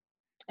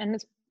 and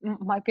this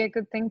might be a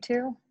good thing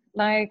too.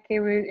 Like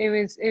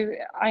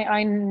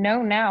I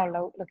know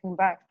now, looking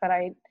back, that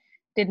I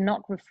did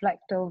not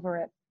reflect over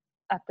it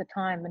at the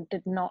time and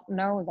did not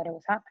know that it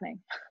was happening.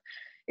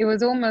 It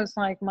was almost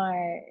like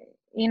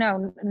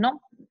not,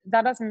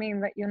 that doesn't mean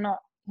that you're not,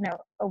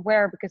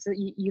 aware, because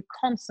you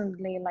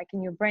constantly like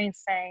in your brain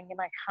saying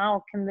like,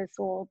 how can this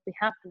all be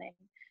happening?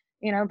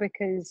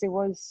 Because it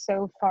was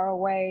so far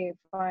away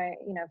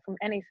from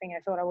anything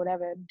I thought I would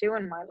ever do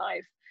in my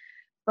life.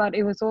 But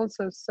it was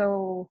also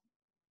so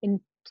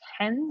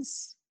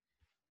intense,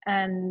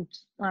 and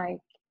like,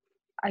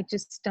 I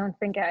just don't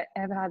think I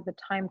ever had the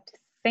time to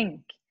think.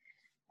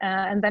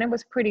 And then it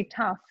was pretty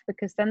tough,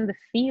 because then the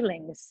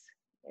feelings,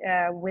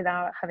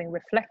 without having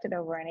reflected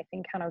over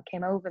anything, kind of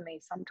came over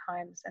me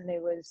sometimes. And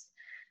it was,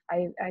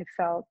 I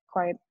felt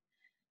quite,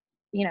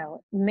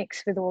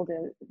 mixed with all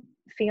the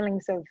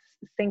feelings of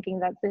thinking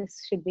that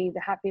this should be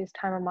the happiest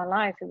time of my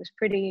life. It was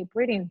pretty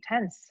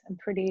intense and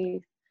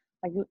pretty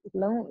like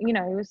low,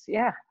 it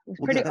was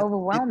pretty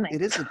overwhelming.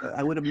 It is.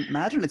 I would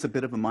imagine it's a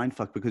bit of a mind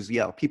fuck, because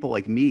people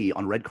like me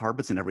on red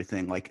carpets and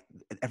everything, like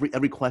every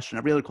other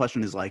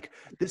question is like,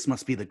 this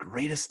must be the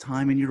greatest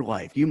time in your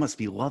life. You must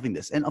be loving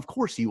this. And of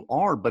course you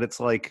are, but it's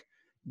like,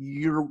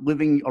 you're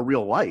living a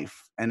real life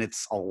and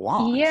it's a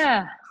lot.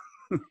 Yeah.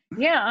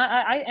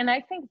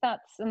 I think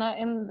that's,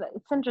 and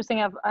it's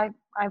interesting.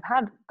 I've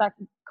had that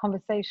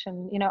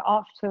conversation,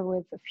 after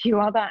with a few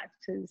other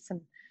actors,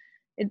 and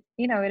it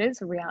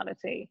is a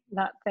reality,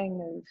 that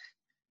thing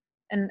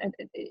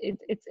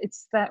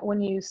it's that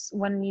when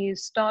you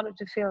started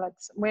to feel like,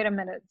 wait a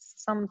minute,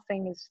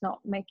 something is not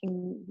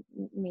making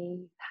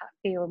me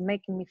happy or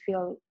making me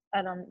feel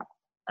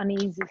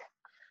uneasy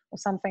or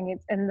something,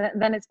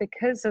 then it's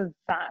because of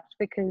that,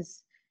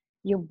 because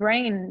your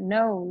brain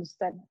knows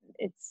that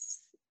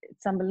it's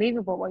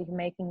unbelievable what you're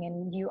making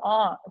and you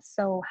are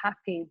so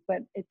happy, but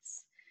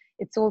it's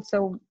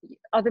also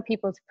other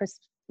people's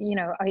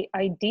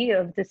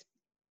idea of this.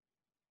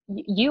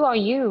 You are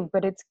you,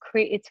 but it's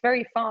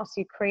very fast.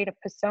 You create a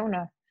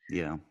persona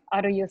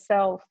out of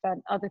yourself that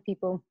other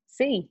people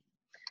see,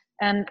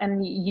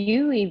 and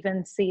you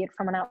even see it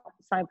from an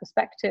outside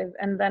perspective,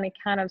 and then it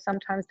kind of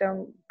sometimes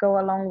don't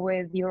go along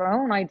with your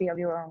own idea of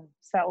your own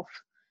self,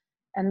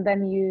 and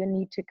then you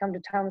need to come to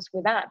terms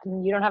with that,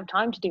 and you don't have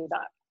time to do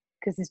that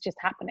because it's just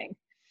happening.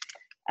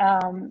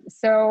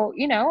 So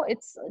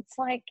it's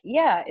like,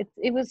 yeah,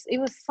 it was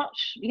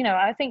such,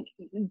 I think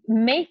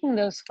making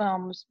those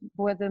films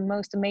were the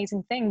most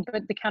amazing thing,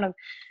 but the kind of,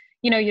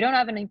 you don't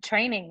have any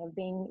training of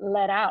being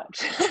let out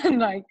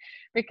like,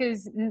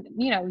 because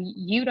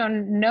you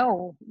don't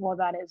know what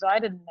that is. I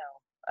didn't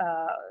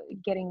know,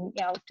 getting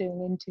out,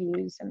 doing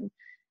interviews and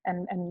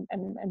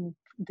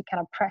the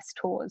kind of press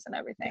tours and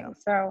everything.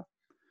 So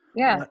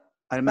yeah. Well,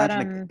 I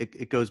imagine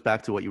it goes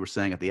back to what you were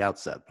saying at the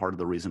outset. Part of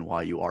the reason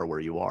why you are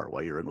where you are,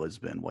 why you're in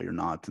Lisbon, why you're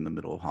not in the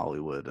middle of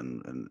Hollywood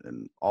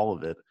and all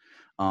of it,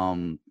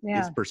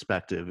 is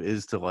perspective,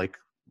 is to like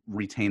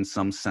retain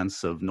some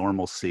sense of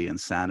normalcy and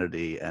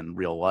sanity and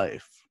real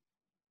life.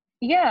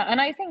 Yeah.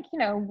 And I think,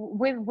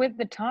 with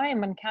the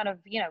time and kind of,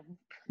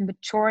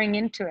 maturing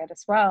into it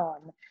as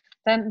well.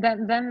 And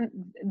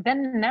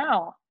then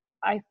now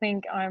I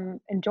think I'm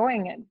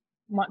enjoying it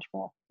much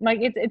more. Like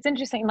it's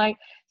interesting, like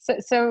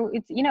so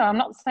it's, I'm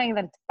not saying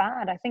that it's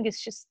bad. I think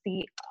it's just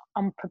the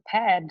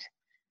unprepared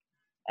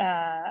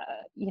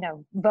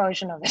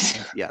version of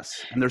it.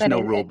 Yes. And there's no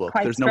rule book,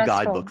 there's no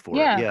guidebook for it.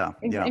 Yeah.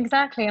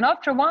 Exactly. And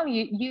after a while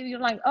you're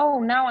like, oh,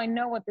 now I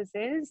know what this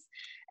is,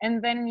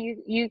 and then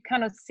you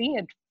kind of see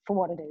it for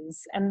what it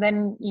is, and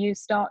then you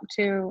start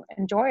to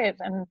enjoy it,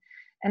 and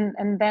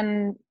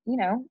then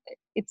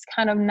it's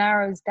kind of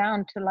narrows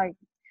down to, like,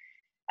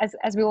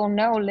 as we all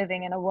know,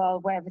 living in a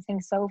world where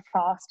everything's so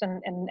fast,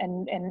 and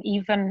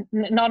even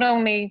not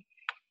only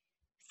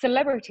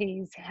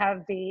celebrities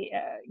have the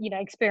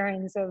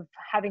experience of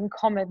having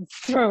comments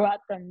thrown at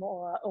them,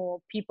 or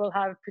people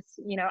have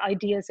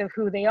ideas of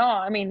who they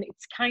are. I mean,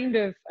 it's kind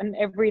of an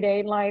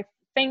everyday life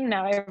thing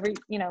now.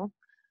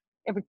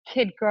 Every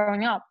kid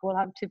growing up will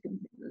have to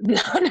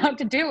learn how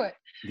to do it.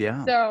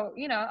 Yeah. So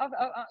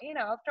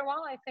after a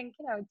while, I think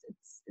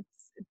it's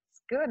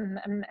good,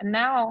 and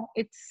now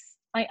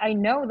I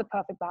know the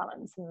perfect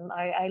balance, and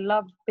I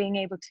love being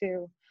able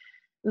to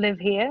live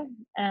here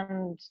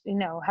and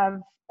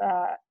have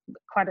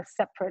quite a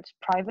separate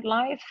private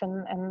life,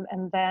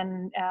 and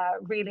then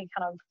really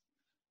kind of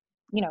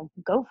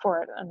go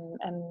for it,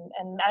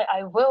 and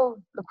I will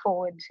look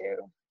forward to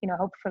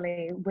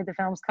hopefully with the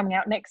films coming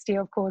out next year,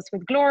 of course.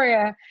 With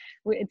Gloria,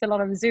 it's a lot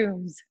of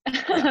Zooms,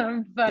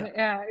 but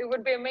it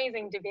would be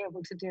amazing to be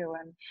able to do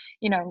and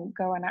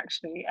go and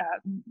actually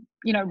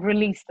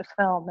release the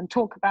film and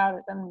talk about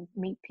it and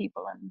meet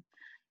people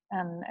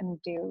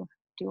and do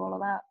all of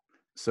that.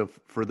 So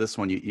for this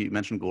one, you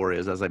mentioned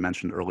Gloria's, as I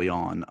mentioned early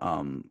on.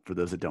 For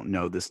those that don't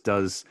know, this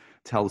does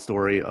tell the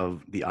story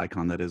of the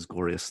icon that is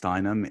Gloria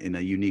Steinem in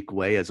a unique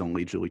way, as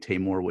only Julie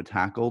Taymor would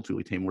tackle.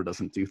 Julie Taymor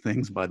doesn't do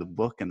things by the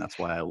book, and that's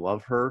why I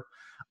love her.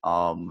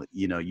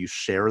 You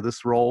share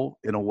this role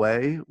in a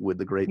way with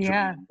the great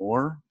Julie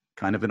Moore,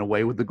 kind of in a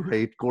way with the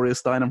great Gloria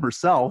Steinem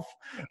herself.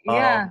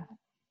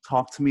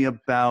 Talk to me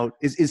about,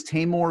 is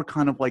Taymor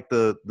kind of like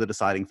the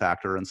deciding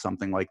factor in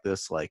something like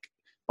this? Like,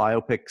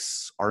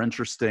 biopics are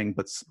interesting,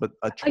 but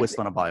a twist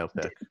on a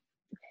biopic.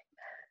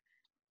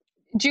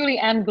 Julie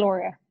and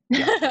Gloria,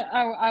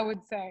 I would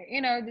say,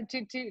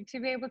 to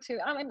be able to.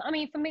 I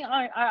mean, for me,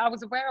 I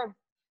was aware of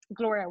who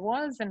Gloria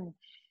was and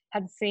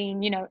had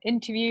seen,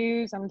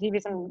 interviews on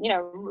TV and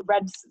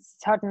read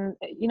certain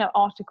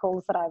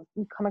articles that I've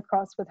come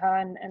across with her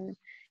and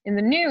in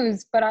the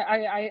news, but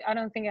I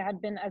don't think I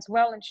had been as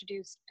well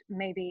introduced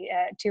maybe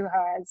to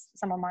her as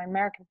some of my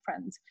American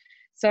friends.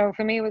 So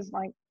for me, it was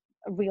like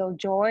a real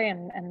joy,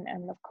 and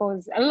of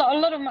course a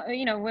lot of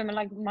women,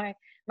 like my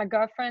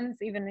girlfriends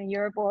even in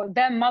Europe, or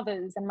their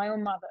mothers and my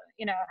own mother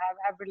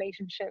have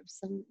relationships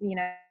and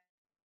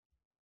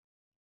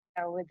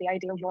with the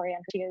idea of Gloria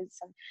and tears,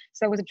 and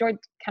so it was a joy to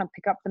kind of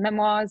pick up the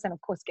memoirs and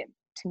of course get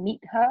to meet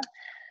her.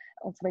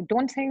 Also very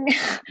daunting.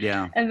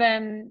 And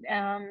then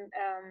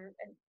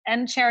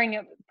and sharing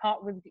a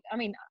part with, I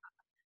mean,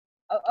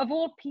 of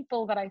all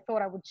people that I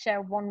thought I would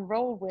share one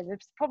role with,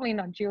 it's probably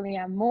not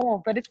Julianne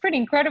Moore, but it's pretty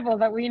incredible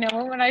that we,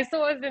 when I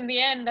saw us in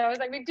the end, I was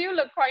like, we do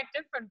look quite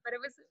different, but it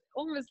was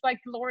almost like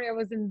Gloria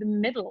was in the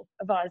middle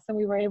of us, and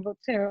we were able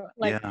to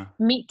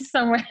meet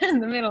somewhere in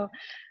the middle.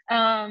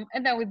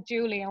 And then with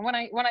Julie, and when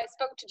I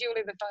spoke to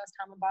Julie the first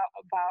time about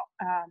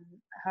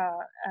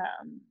her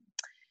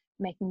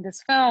making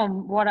this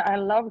film, what I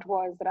loved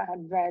was that I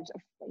had read,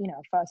 you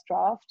know, first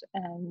draft,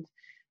 and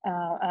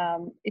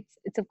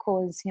it's of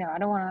course, you know, I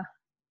don't want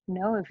to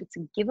know if it's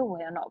a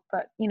giveaway or not,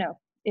 but you know,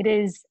 it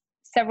is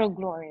several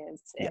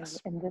Glorias Yes.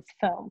 in this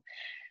film,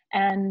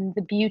 and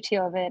the beauty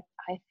of it,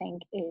 I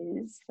think,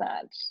 is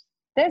that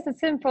there's a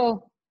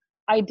simple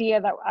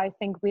idea that I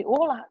think we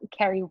all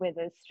carry with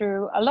us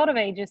through a lot of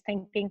ages,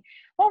 thinking,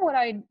 what would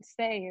I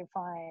say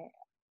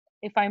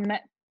if I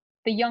met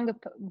the younger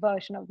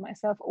version of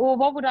myself, or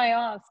what would I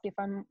ask if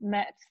I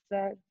met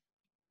the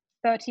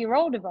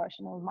 30-year-older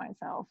version of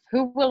myself?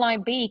 Who will I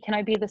be? Can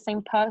I be the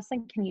same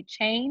person? Can you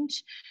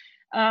change?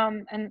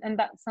 And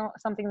that's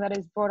not something that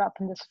is brought up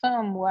in this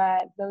film, where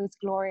those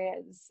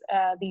Glorias,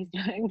 these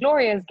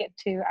Glorias, get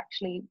to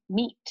actually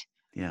meet,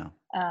 Yeah.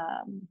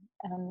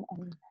 And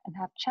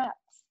have chats.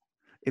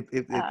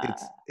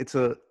 It's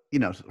a, you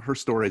know, her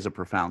story is a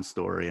profound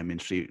story. I mean,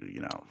 she,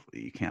 you know,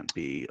 you can't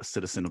be a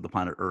citizen of the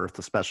planet Earth,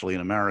 especially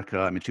in America.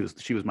 I mean,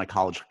 she was my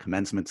college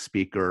commencement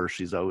speaker.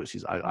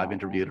 I've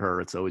interviewed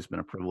her. It's always been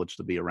a privilege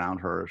to be around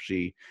her.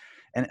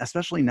 And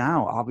especially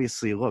now,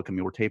 obviously, look, I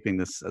mean, we're taping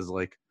this as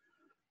like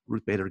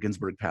Ruth Bader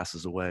Ginsburg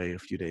passes away a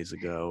few days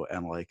ago,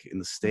 and like in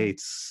the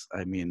States,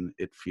 I mean,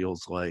 it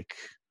feels like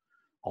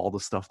all the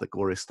stuff that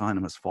Gloria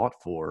Steinem has fought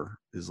for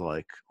is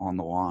like on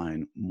the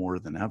line more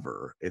than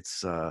ever. It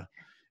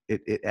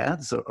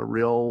adds a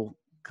real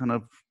kind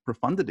of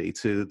profundity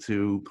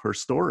to her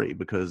story,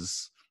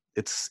 because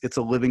it's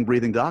a living,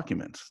 breathing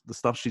document. The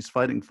stuff she's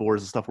fighting for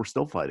is the stuff we're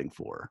still fighting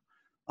for.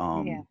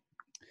 Yeah.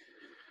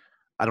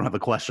 I don't have a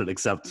question,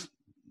 except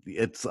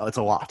it's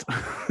a lot.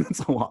 It's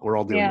a lot. We're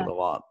all dealing with a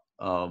lot.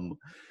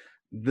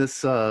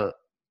 This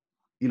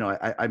you know,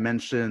 I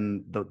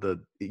mentioned the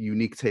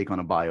unique take on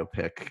a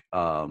biopic,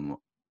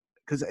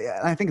 because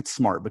I think it's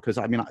smart, because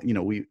I mean, you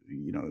know,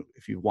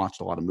 if you've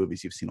watched a lot of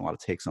movies, you've seen a lot of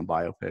takes on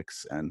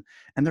biopics, and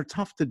they're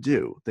tough to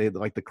do. They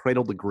like the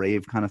cradle to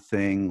grave kind of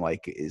thing,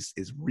 like is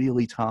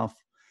really tough.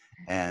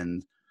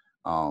 And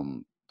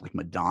like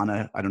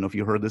Madonna, I don't know if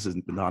you heard this, is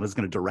Madonna's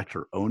going to direct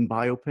her own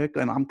biopic,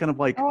 and I'm kind of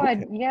like, Oh, okay.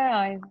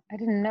 I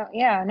didn't know.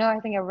 Yeah, no, I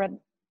think I read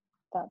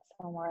that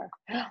somewhere.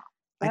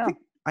 Yeah.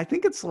 I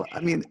think it's, I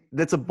mean,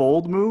 that's a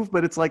bold move,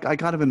 but it's like, I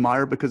kind of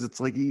admire, because it's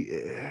like,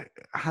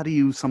 how do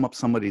you sum up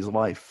somebody's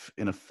life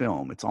in a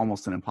film? It's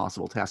almost an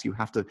impossible task. You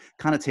have to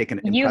kind of take an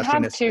You have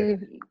impressionistic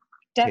to,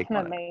 take on it.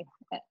 definitely.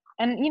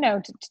 And you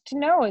know, to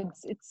know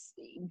it's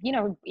you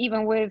know,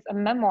 even with a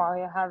memoir,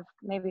 you have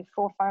maybe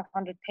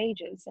 400-500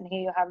 pages, and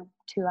here you have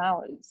 2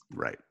 hours.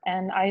 Right.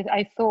 And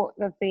I thought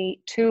that the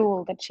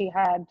tool that she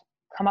had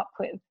come up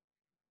with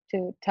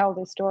to tell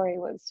the story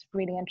was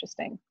really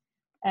interesting.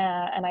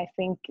 And I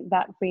think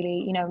that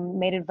really, you know,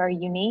 made it very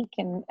unique,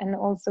 and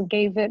also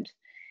gave it,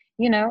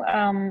 you know,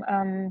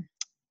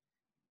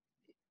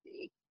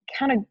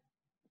 kind of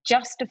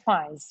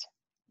justifies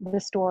the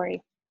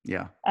story.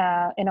 Yeah.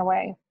 In a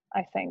way,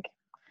 I think.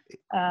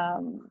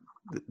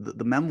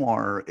 The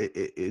memoir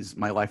is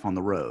My Life on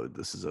the Road.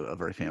 This is a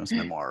very famous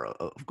memoir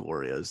of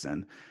Gloria's,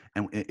 and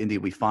indeed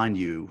we find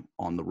you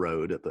on the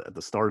road at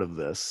the start of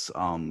this.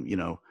 You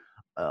know,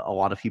 a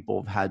lot of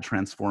people have had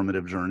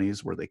transformative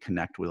journeys where they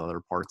connect with other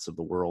parts of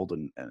the world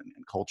and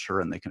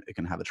culture, and it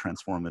can have a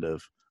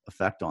transformative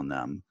effect on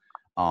them.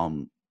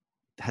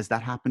 Has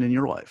that happened in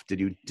your life? Did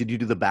you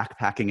do the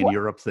backpacking in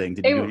Europe thing?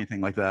 Did you do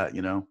anything like that?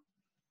 You know?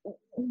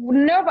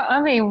 No, but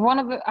I mean,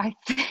 I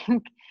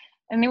think,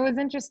 and it was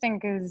interesting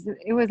because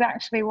it was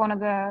actually one of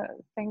the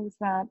things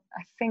that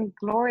I think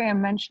Gloria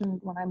mentioned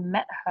when I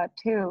met her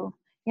too,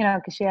 you know,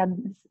 because she had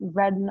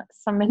read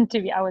some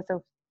interview. I was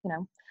so, you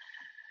know,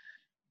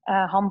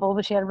 humble,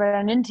 but she had read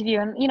an interview,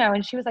 and, you know,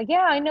 and she was like,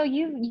 yeah, I know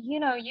you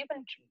know, you've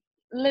been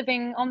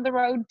living on the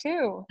road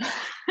too.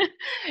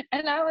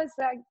 And I was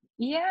like,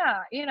 yeah,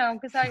 you know,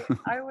 because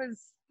I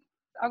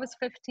was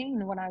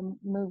 15 when I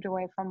moved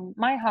away from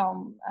my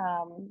home,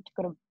 to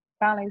go to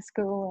ballet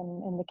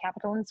school in the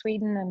capital in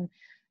Sweden,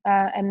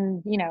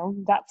 and you know,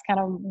 that's kind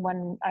of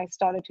when I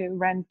started to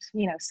rent,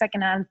 you know,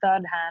 secondhand,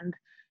 third hand,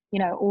 you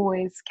know,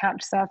 always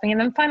couch surfing, and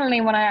then finally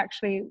when I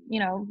actually,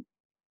 you know,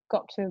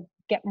 got to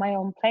get my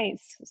own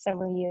place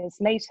several years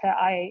later,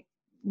 I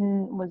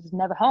was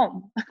never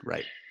home.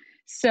 Right.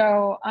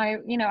 So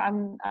you know,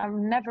 I've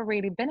never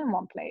really been in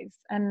one place,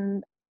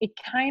 and it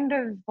kind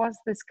of was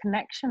this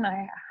connection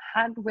I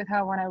had with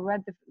her when I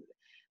read the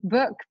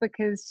book,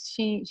 because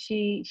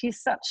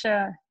she's such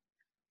a,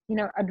 you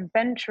know,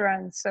 adventurer,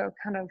 and so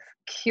kind of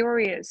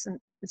curious, and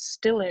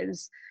still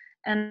is,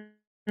 and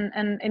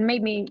it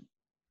made me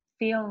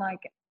feel like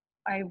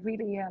I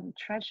really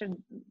treasured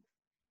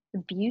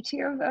the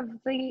beauty of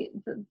the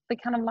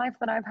kind of life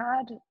that I've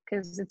had,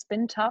 because it's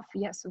been tough,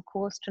 yes, of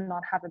course, to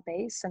not have a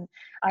base. And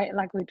I,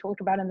 like we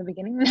talked about in the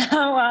beginning,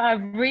 now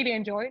I've really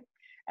enjoyed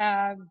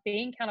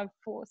being kind of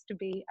forced to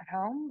be at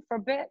home for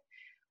a bit.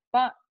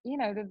 But you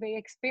know, the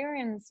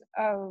experience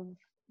of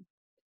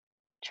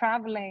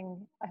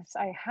traveling as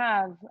I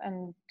have,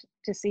 and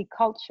to see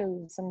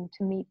cultures and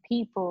to meet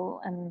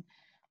people, and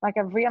like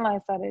I've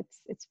realized that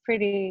it's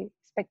pretty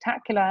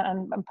spectacular,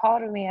 and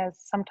part of me has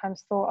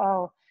sometimes thought,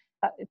 oh,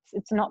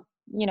 it's not,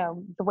 you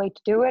know, the way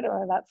to do it,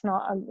 or that's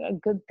not a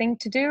good thing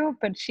to do.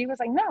 But she was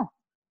like, no,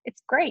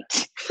 it's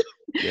great.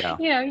 Yeah.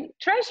 You know,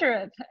 treasure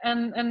it.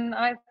 And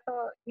I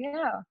thought,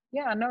 yeah,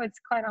 no, it's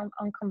quite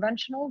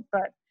unconventional,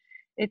 but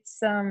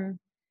it's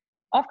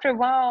after a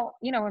while,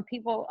 you know, when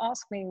people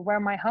ask me where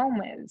my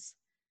home is,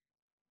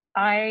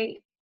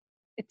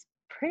 it's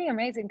pretty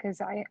amazing, because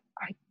I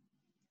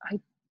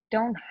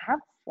don't have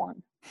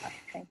one, I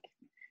think.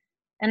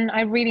 And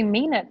I really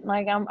mean it.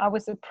 Like, I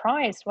was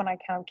surprised when I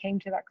kind of came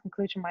to that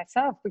conclusion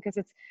myself, because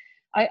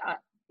I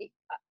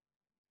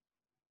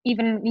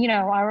even, you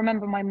know, I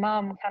remember my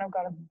mom kind of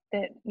got a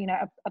bit, you know,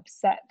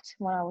 upset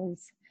when I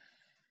was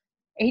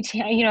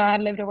 18. You know, I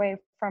lived away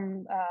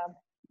from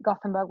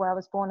Gothenburg, where I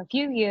was born, a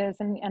few years,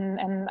 and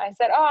I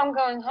said, oh, I'm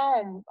going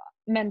home,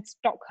 meant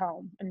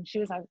Stockholm. And she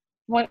was like,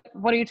 what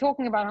are you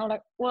talking about? And I was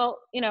like, well,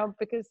 you know,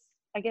 because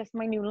I guess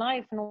my new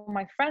life and all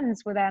my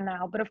friends were there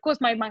now. But of course,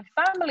 my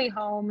family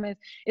home is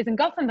in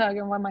Gothenburg,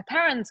 and where my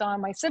parents are,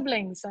 my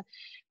siblings.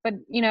 But,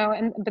 you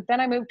know, but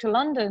then I moved to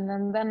London,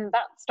 and then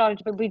that started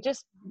to be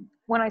just,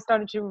 when I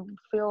started to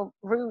feel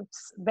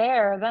roots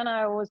there, then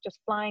I was just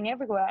flying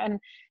everywhere. And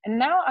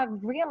now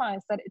I've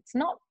realized that it's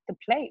not the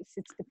place,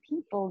 it's the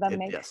people that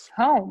make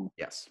home.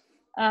 Yes.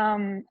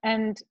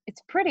 And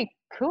it's pretty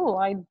cool.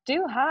 I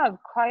do have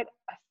quite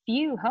a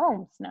few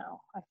homes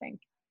now, I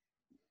think.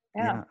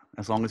 Yeah.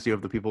 As long as you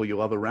have the people you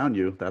love around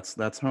you,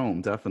 that's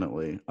home,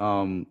 definitely.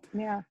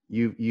 Yeah.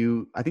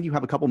 I think you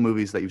have a couple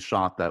movies that you've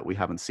shot that we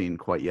haven't seen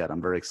quite yet.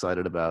 I'm very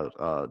excited about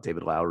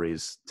David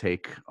Lowery's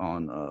take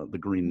on The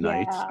Green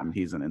Knight. Yeah, I mean,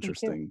 he's an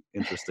interesting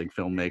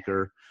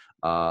filmmaker.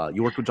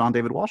 You worked with John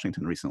David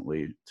Washington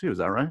recently too, is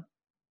that right?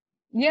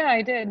 Yeah,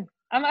 I did.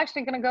 I'm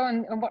actually going to go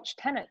and watch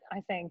Tenet, I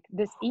think,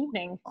 this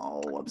evening.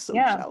 Oh, I'm so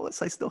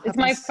jealous. I still haven't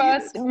seen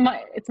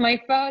it. It's my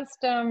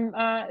first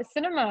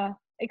cinema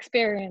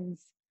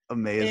experience.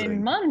 Amazing.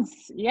 In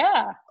months.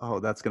 Yeah. Oh,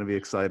 that's going to be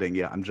exciting.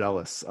 Yeah, I'm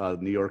jealous.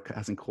 New York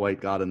hasn't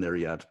quite gotten there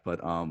yet, but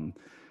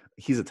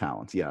he's a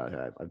talent.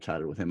 Yeah, I've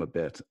chatted with him a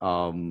bit.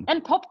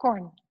 And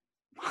popcorn.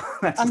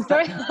 That's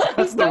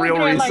the real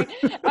reason.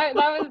 That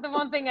was the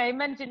one thing I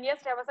mentioned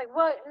yesterday. I was like,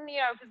 well, you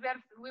know, because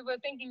we were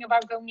thinking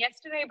about going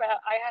yesterday, but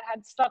I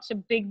had such a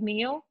big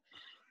meal.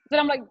 Then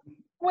I'm like,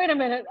 wait a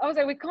minute. I was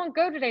like, we can't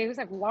go today. He was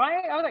like,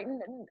 why? I was like,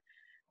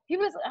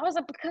 I was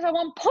like, because I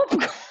want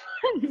popcorn.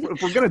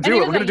 If we're gonna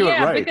do it, we're gonna do it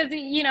right. Because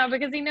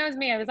because he knows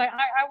me. I was like,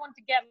 I want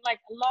to get like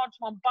a large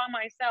one by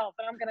myself,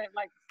 and I'm gonna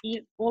like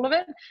eat all of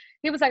it.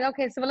 He was like,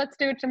 okay, so let's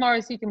do it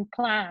tomorrow, so you can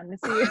plan.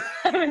 So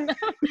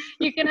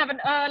you can have an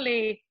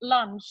early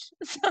lunch,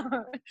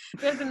 so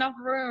there's enough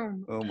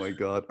room. Oh my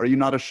God, are you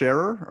not a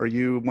sharer? Are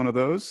you one of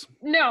those?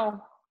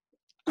 No,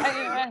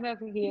 I don't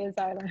think he is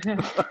either.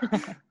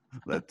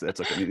 That's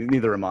okay.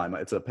 Neither am I.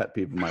 It's a pet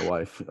peeve of my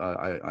wife.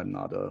 I'm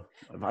not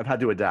I've had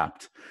to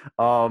adapt.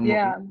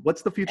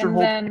 What's the future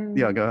hold?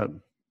 Yeah, go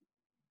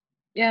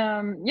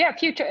ahead.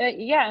 Future.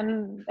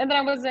 And then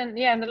I was in.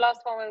 And the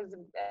last one was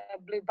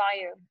Blue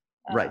Bayou.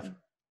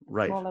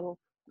 Right. Little,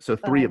 so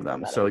 3 of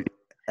them. So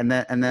and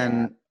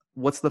then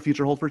what's the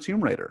future hold for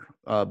Tomb Raider?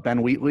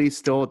 Ben Wheatley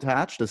still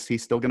attached? Is he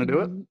still going to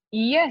do it?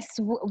 Yes.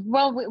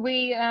 Well, we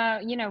we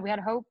had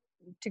hope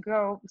to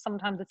go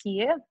sometime this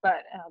year,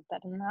 but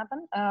that didn't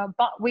happen.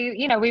 But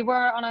we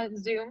were on a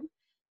Zoom.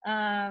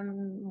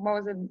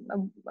 What was it,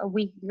 a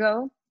week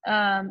ago?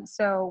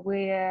 So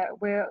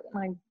we're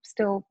like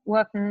still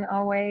working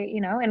our way.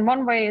 In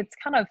one way, it's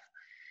kind of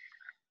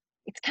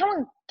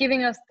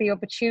giving us the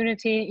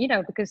opportunity.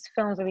 Because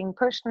films are being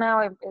pushed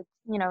now. It's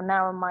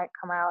now it might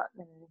come out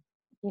in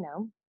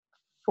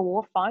 4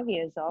 or 5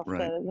 years after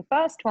the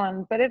first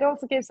one, but it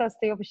also gives us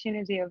the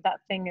opportunity of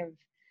that thing of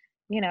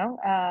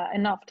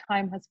enough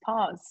time has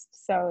passed,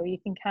 so you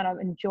can kind of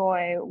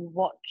enjoy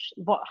what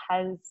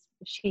has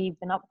she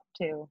been up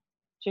to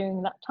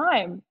during that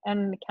time,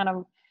 and kind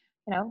of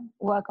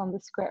work on the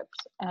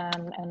script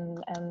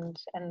and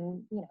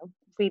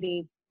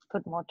really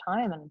put more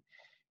time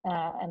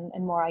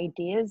and more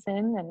ideas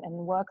in and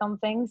work on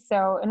things.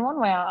 So in one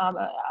way,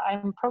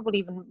 I'm probably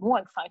even more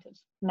excited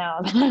now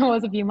than I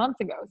was a few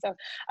months ago. So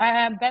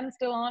Ben's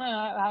still on, and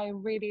I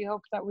really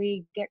hope that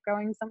we get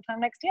going sometime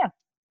next year.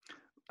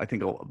 I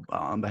think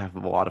on behalf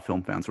of a lot of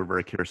film fans, we're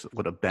very curious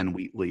what a Ben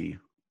Wheatley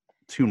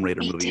Tomb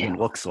Raider movie even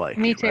looks like.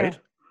 Me too. Right?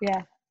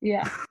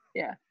 Yeah.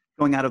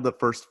 Going out of the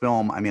first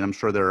film, I mean, I'm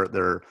sure there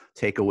are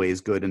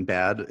takeaways, good and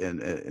bad,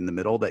 in the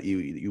middle that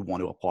you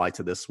want to apply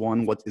to this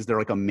one. What is there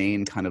like a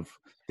main kind of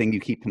thing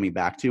you keep coming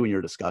back to in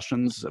your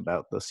discussions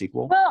about the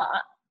sequel? Well,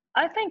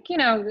 I think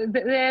with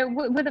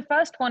the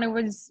first one, it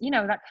was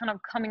that kind of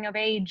coming of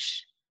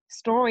age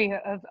story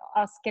of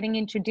us getting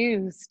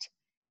introduced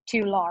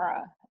to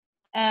Lara.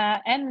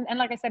 And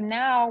like I said,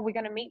 now we're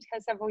going to meet her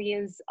several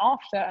years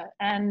after,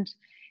 and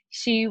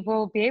she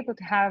will be able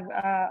to have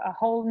a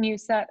whole new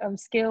set of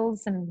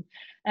skills and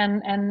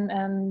learn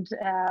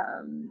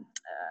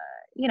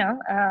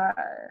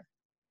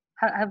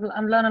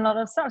a lot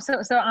of stuff.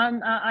 So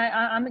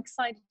I'm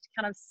excited to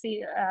kind of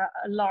see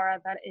Lara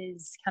that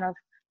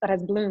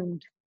has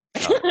bloomed.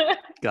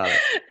 Got it.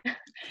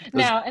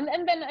 Now and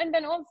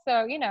then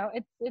also, I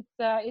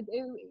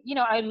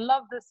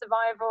love the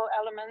survival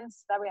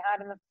elements that we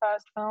had in the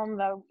first film,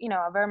 that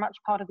are very much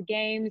part of the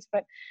games.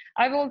 But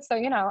I've also,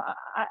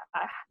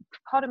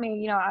 part of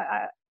me,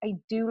 I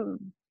do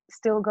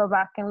still go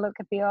back and look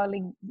at the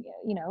early,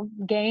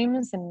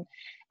 games and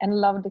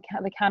love the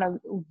kind of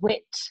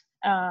wit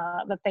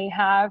that they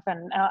have,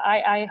 and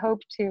I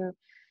hope to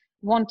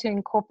want to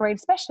incorporate,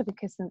 especially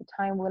because in the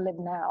time we live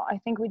now, I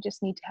think we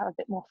just need to have a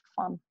bit more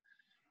fun.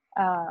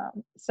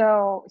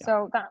 So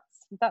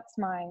that's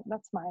my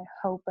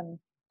hope and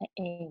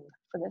aim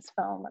for this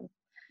film, and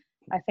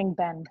I think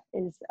Ben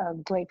is a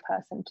great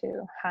person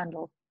to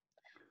handle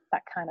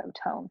that kind of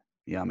tone.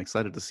 Yeah, I'm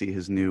excited to see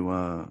his new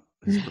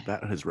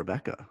his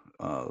Rebecca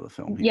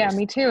film.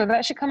 Me too.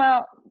 That should come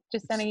out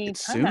just any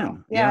time now.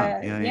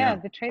 Yeah.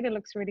 The trailer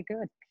looks really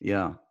good.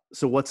 Yeah.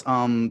 So what's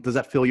does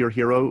that fill your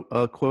hero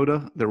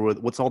quota?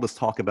 What's all this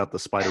talk about the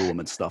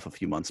Spider-Woman stuff a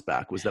few months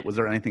back? Was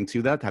there anything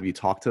to that? Have you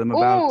talked to them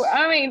about? Oh,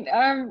 I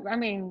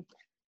mean,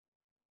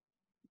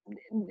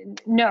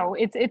 no.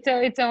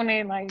 It's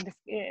only like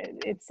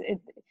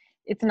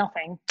it's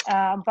nothing.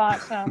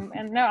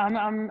 And no,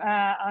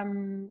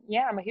 I'm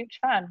a huge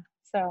fan.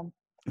 So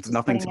it's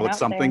nothing till it's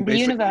something. The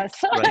universe.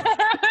 Right.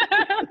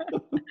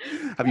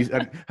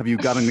 Have you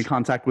gotten in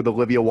contact with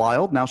Olivia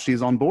Wilde? Now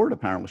she's on board.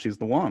 Apparently, she's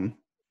the one.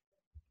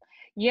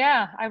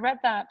 Yeah, I read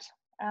that,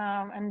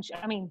 and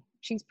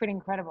she's pretty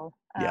incredible.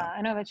 Yeah.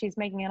 I know that she's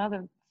making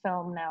another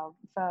film now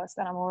first,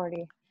 and I'm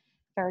already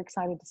very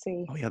excited to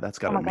see. Oh yeah, that's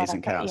got an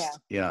amazing cast.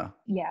 Yeah,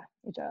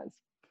 it does.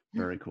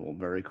 Very cool,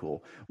 very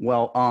cool.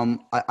 Well,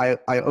 I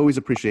always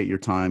appreciate your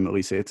time,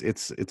 Elisa.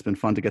 It's been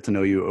fun to get to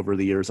know you over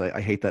the years. I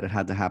hate that it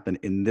had to happen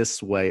in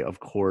this way, of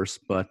course,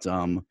 but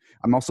I'm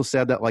also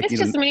sad that it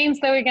just means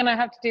that we're gonna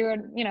have to do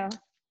it,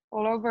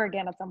 all over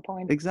again at some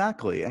point.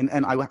 Exactly.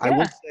 And I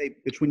will say,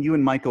 between you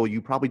and Michael,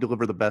 you probably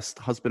deliver the best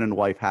husband and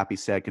wife happy,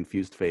 sad,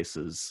 confused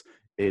faces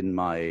in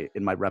my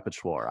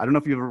repertoire. I don't know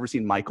if you've ever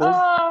seen Michael,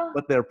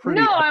 but they're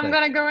pretty epic. I'm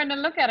gonna go in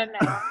and look at it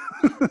now.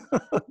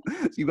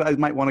 You guys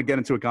might want to get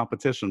into a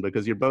competition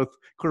because you're both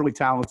clearly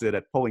talented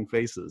at pulling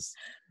faces.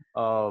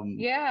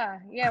 Yeah,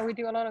 we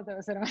do a lot of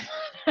those.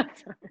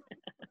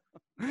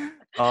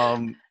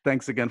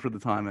 Thanks again for the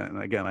time,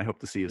 and again, I hope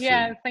to see you soon.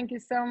 Yeah, thank you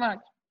so much.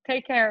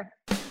 Take care.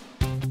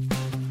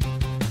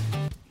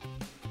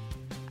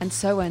 And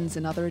so ends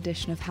another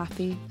edition of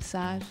Happy,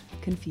 Sad,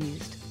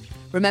 Confused.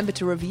 Remember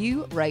to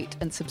review, rate,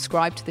 and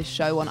subscribe to this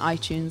show on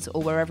iTunes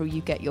or wherever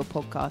you get your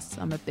podcasts.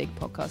 I'm a big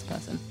podcast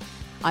person.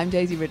 I'm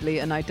Daisy Ridley,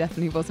 and I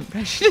definitely wasn't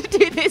pressured to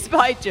do this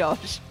by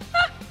Josh.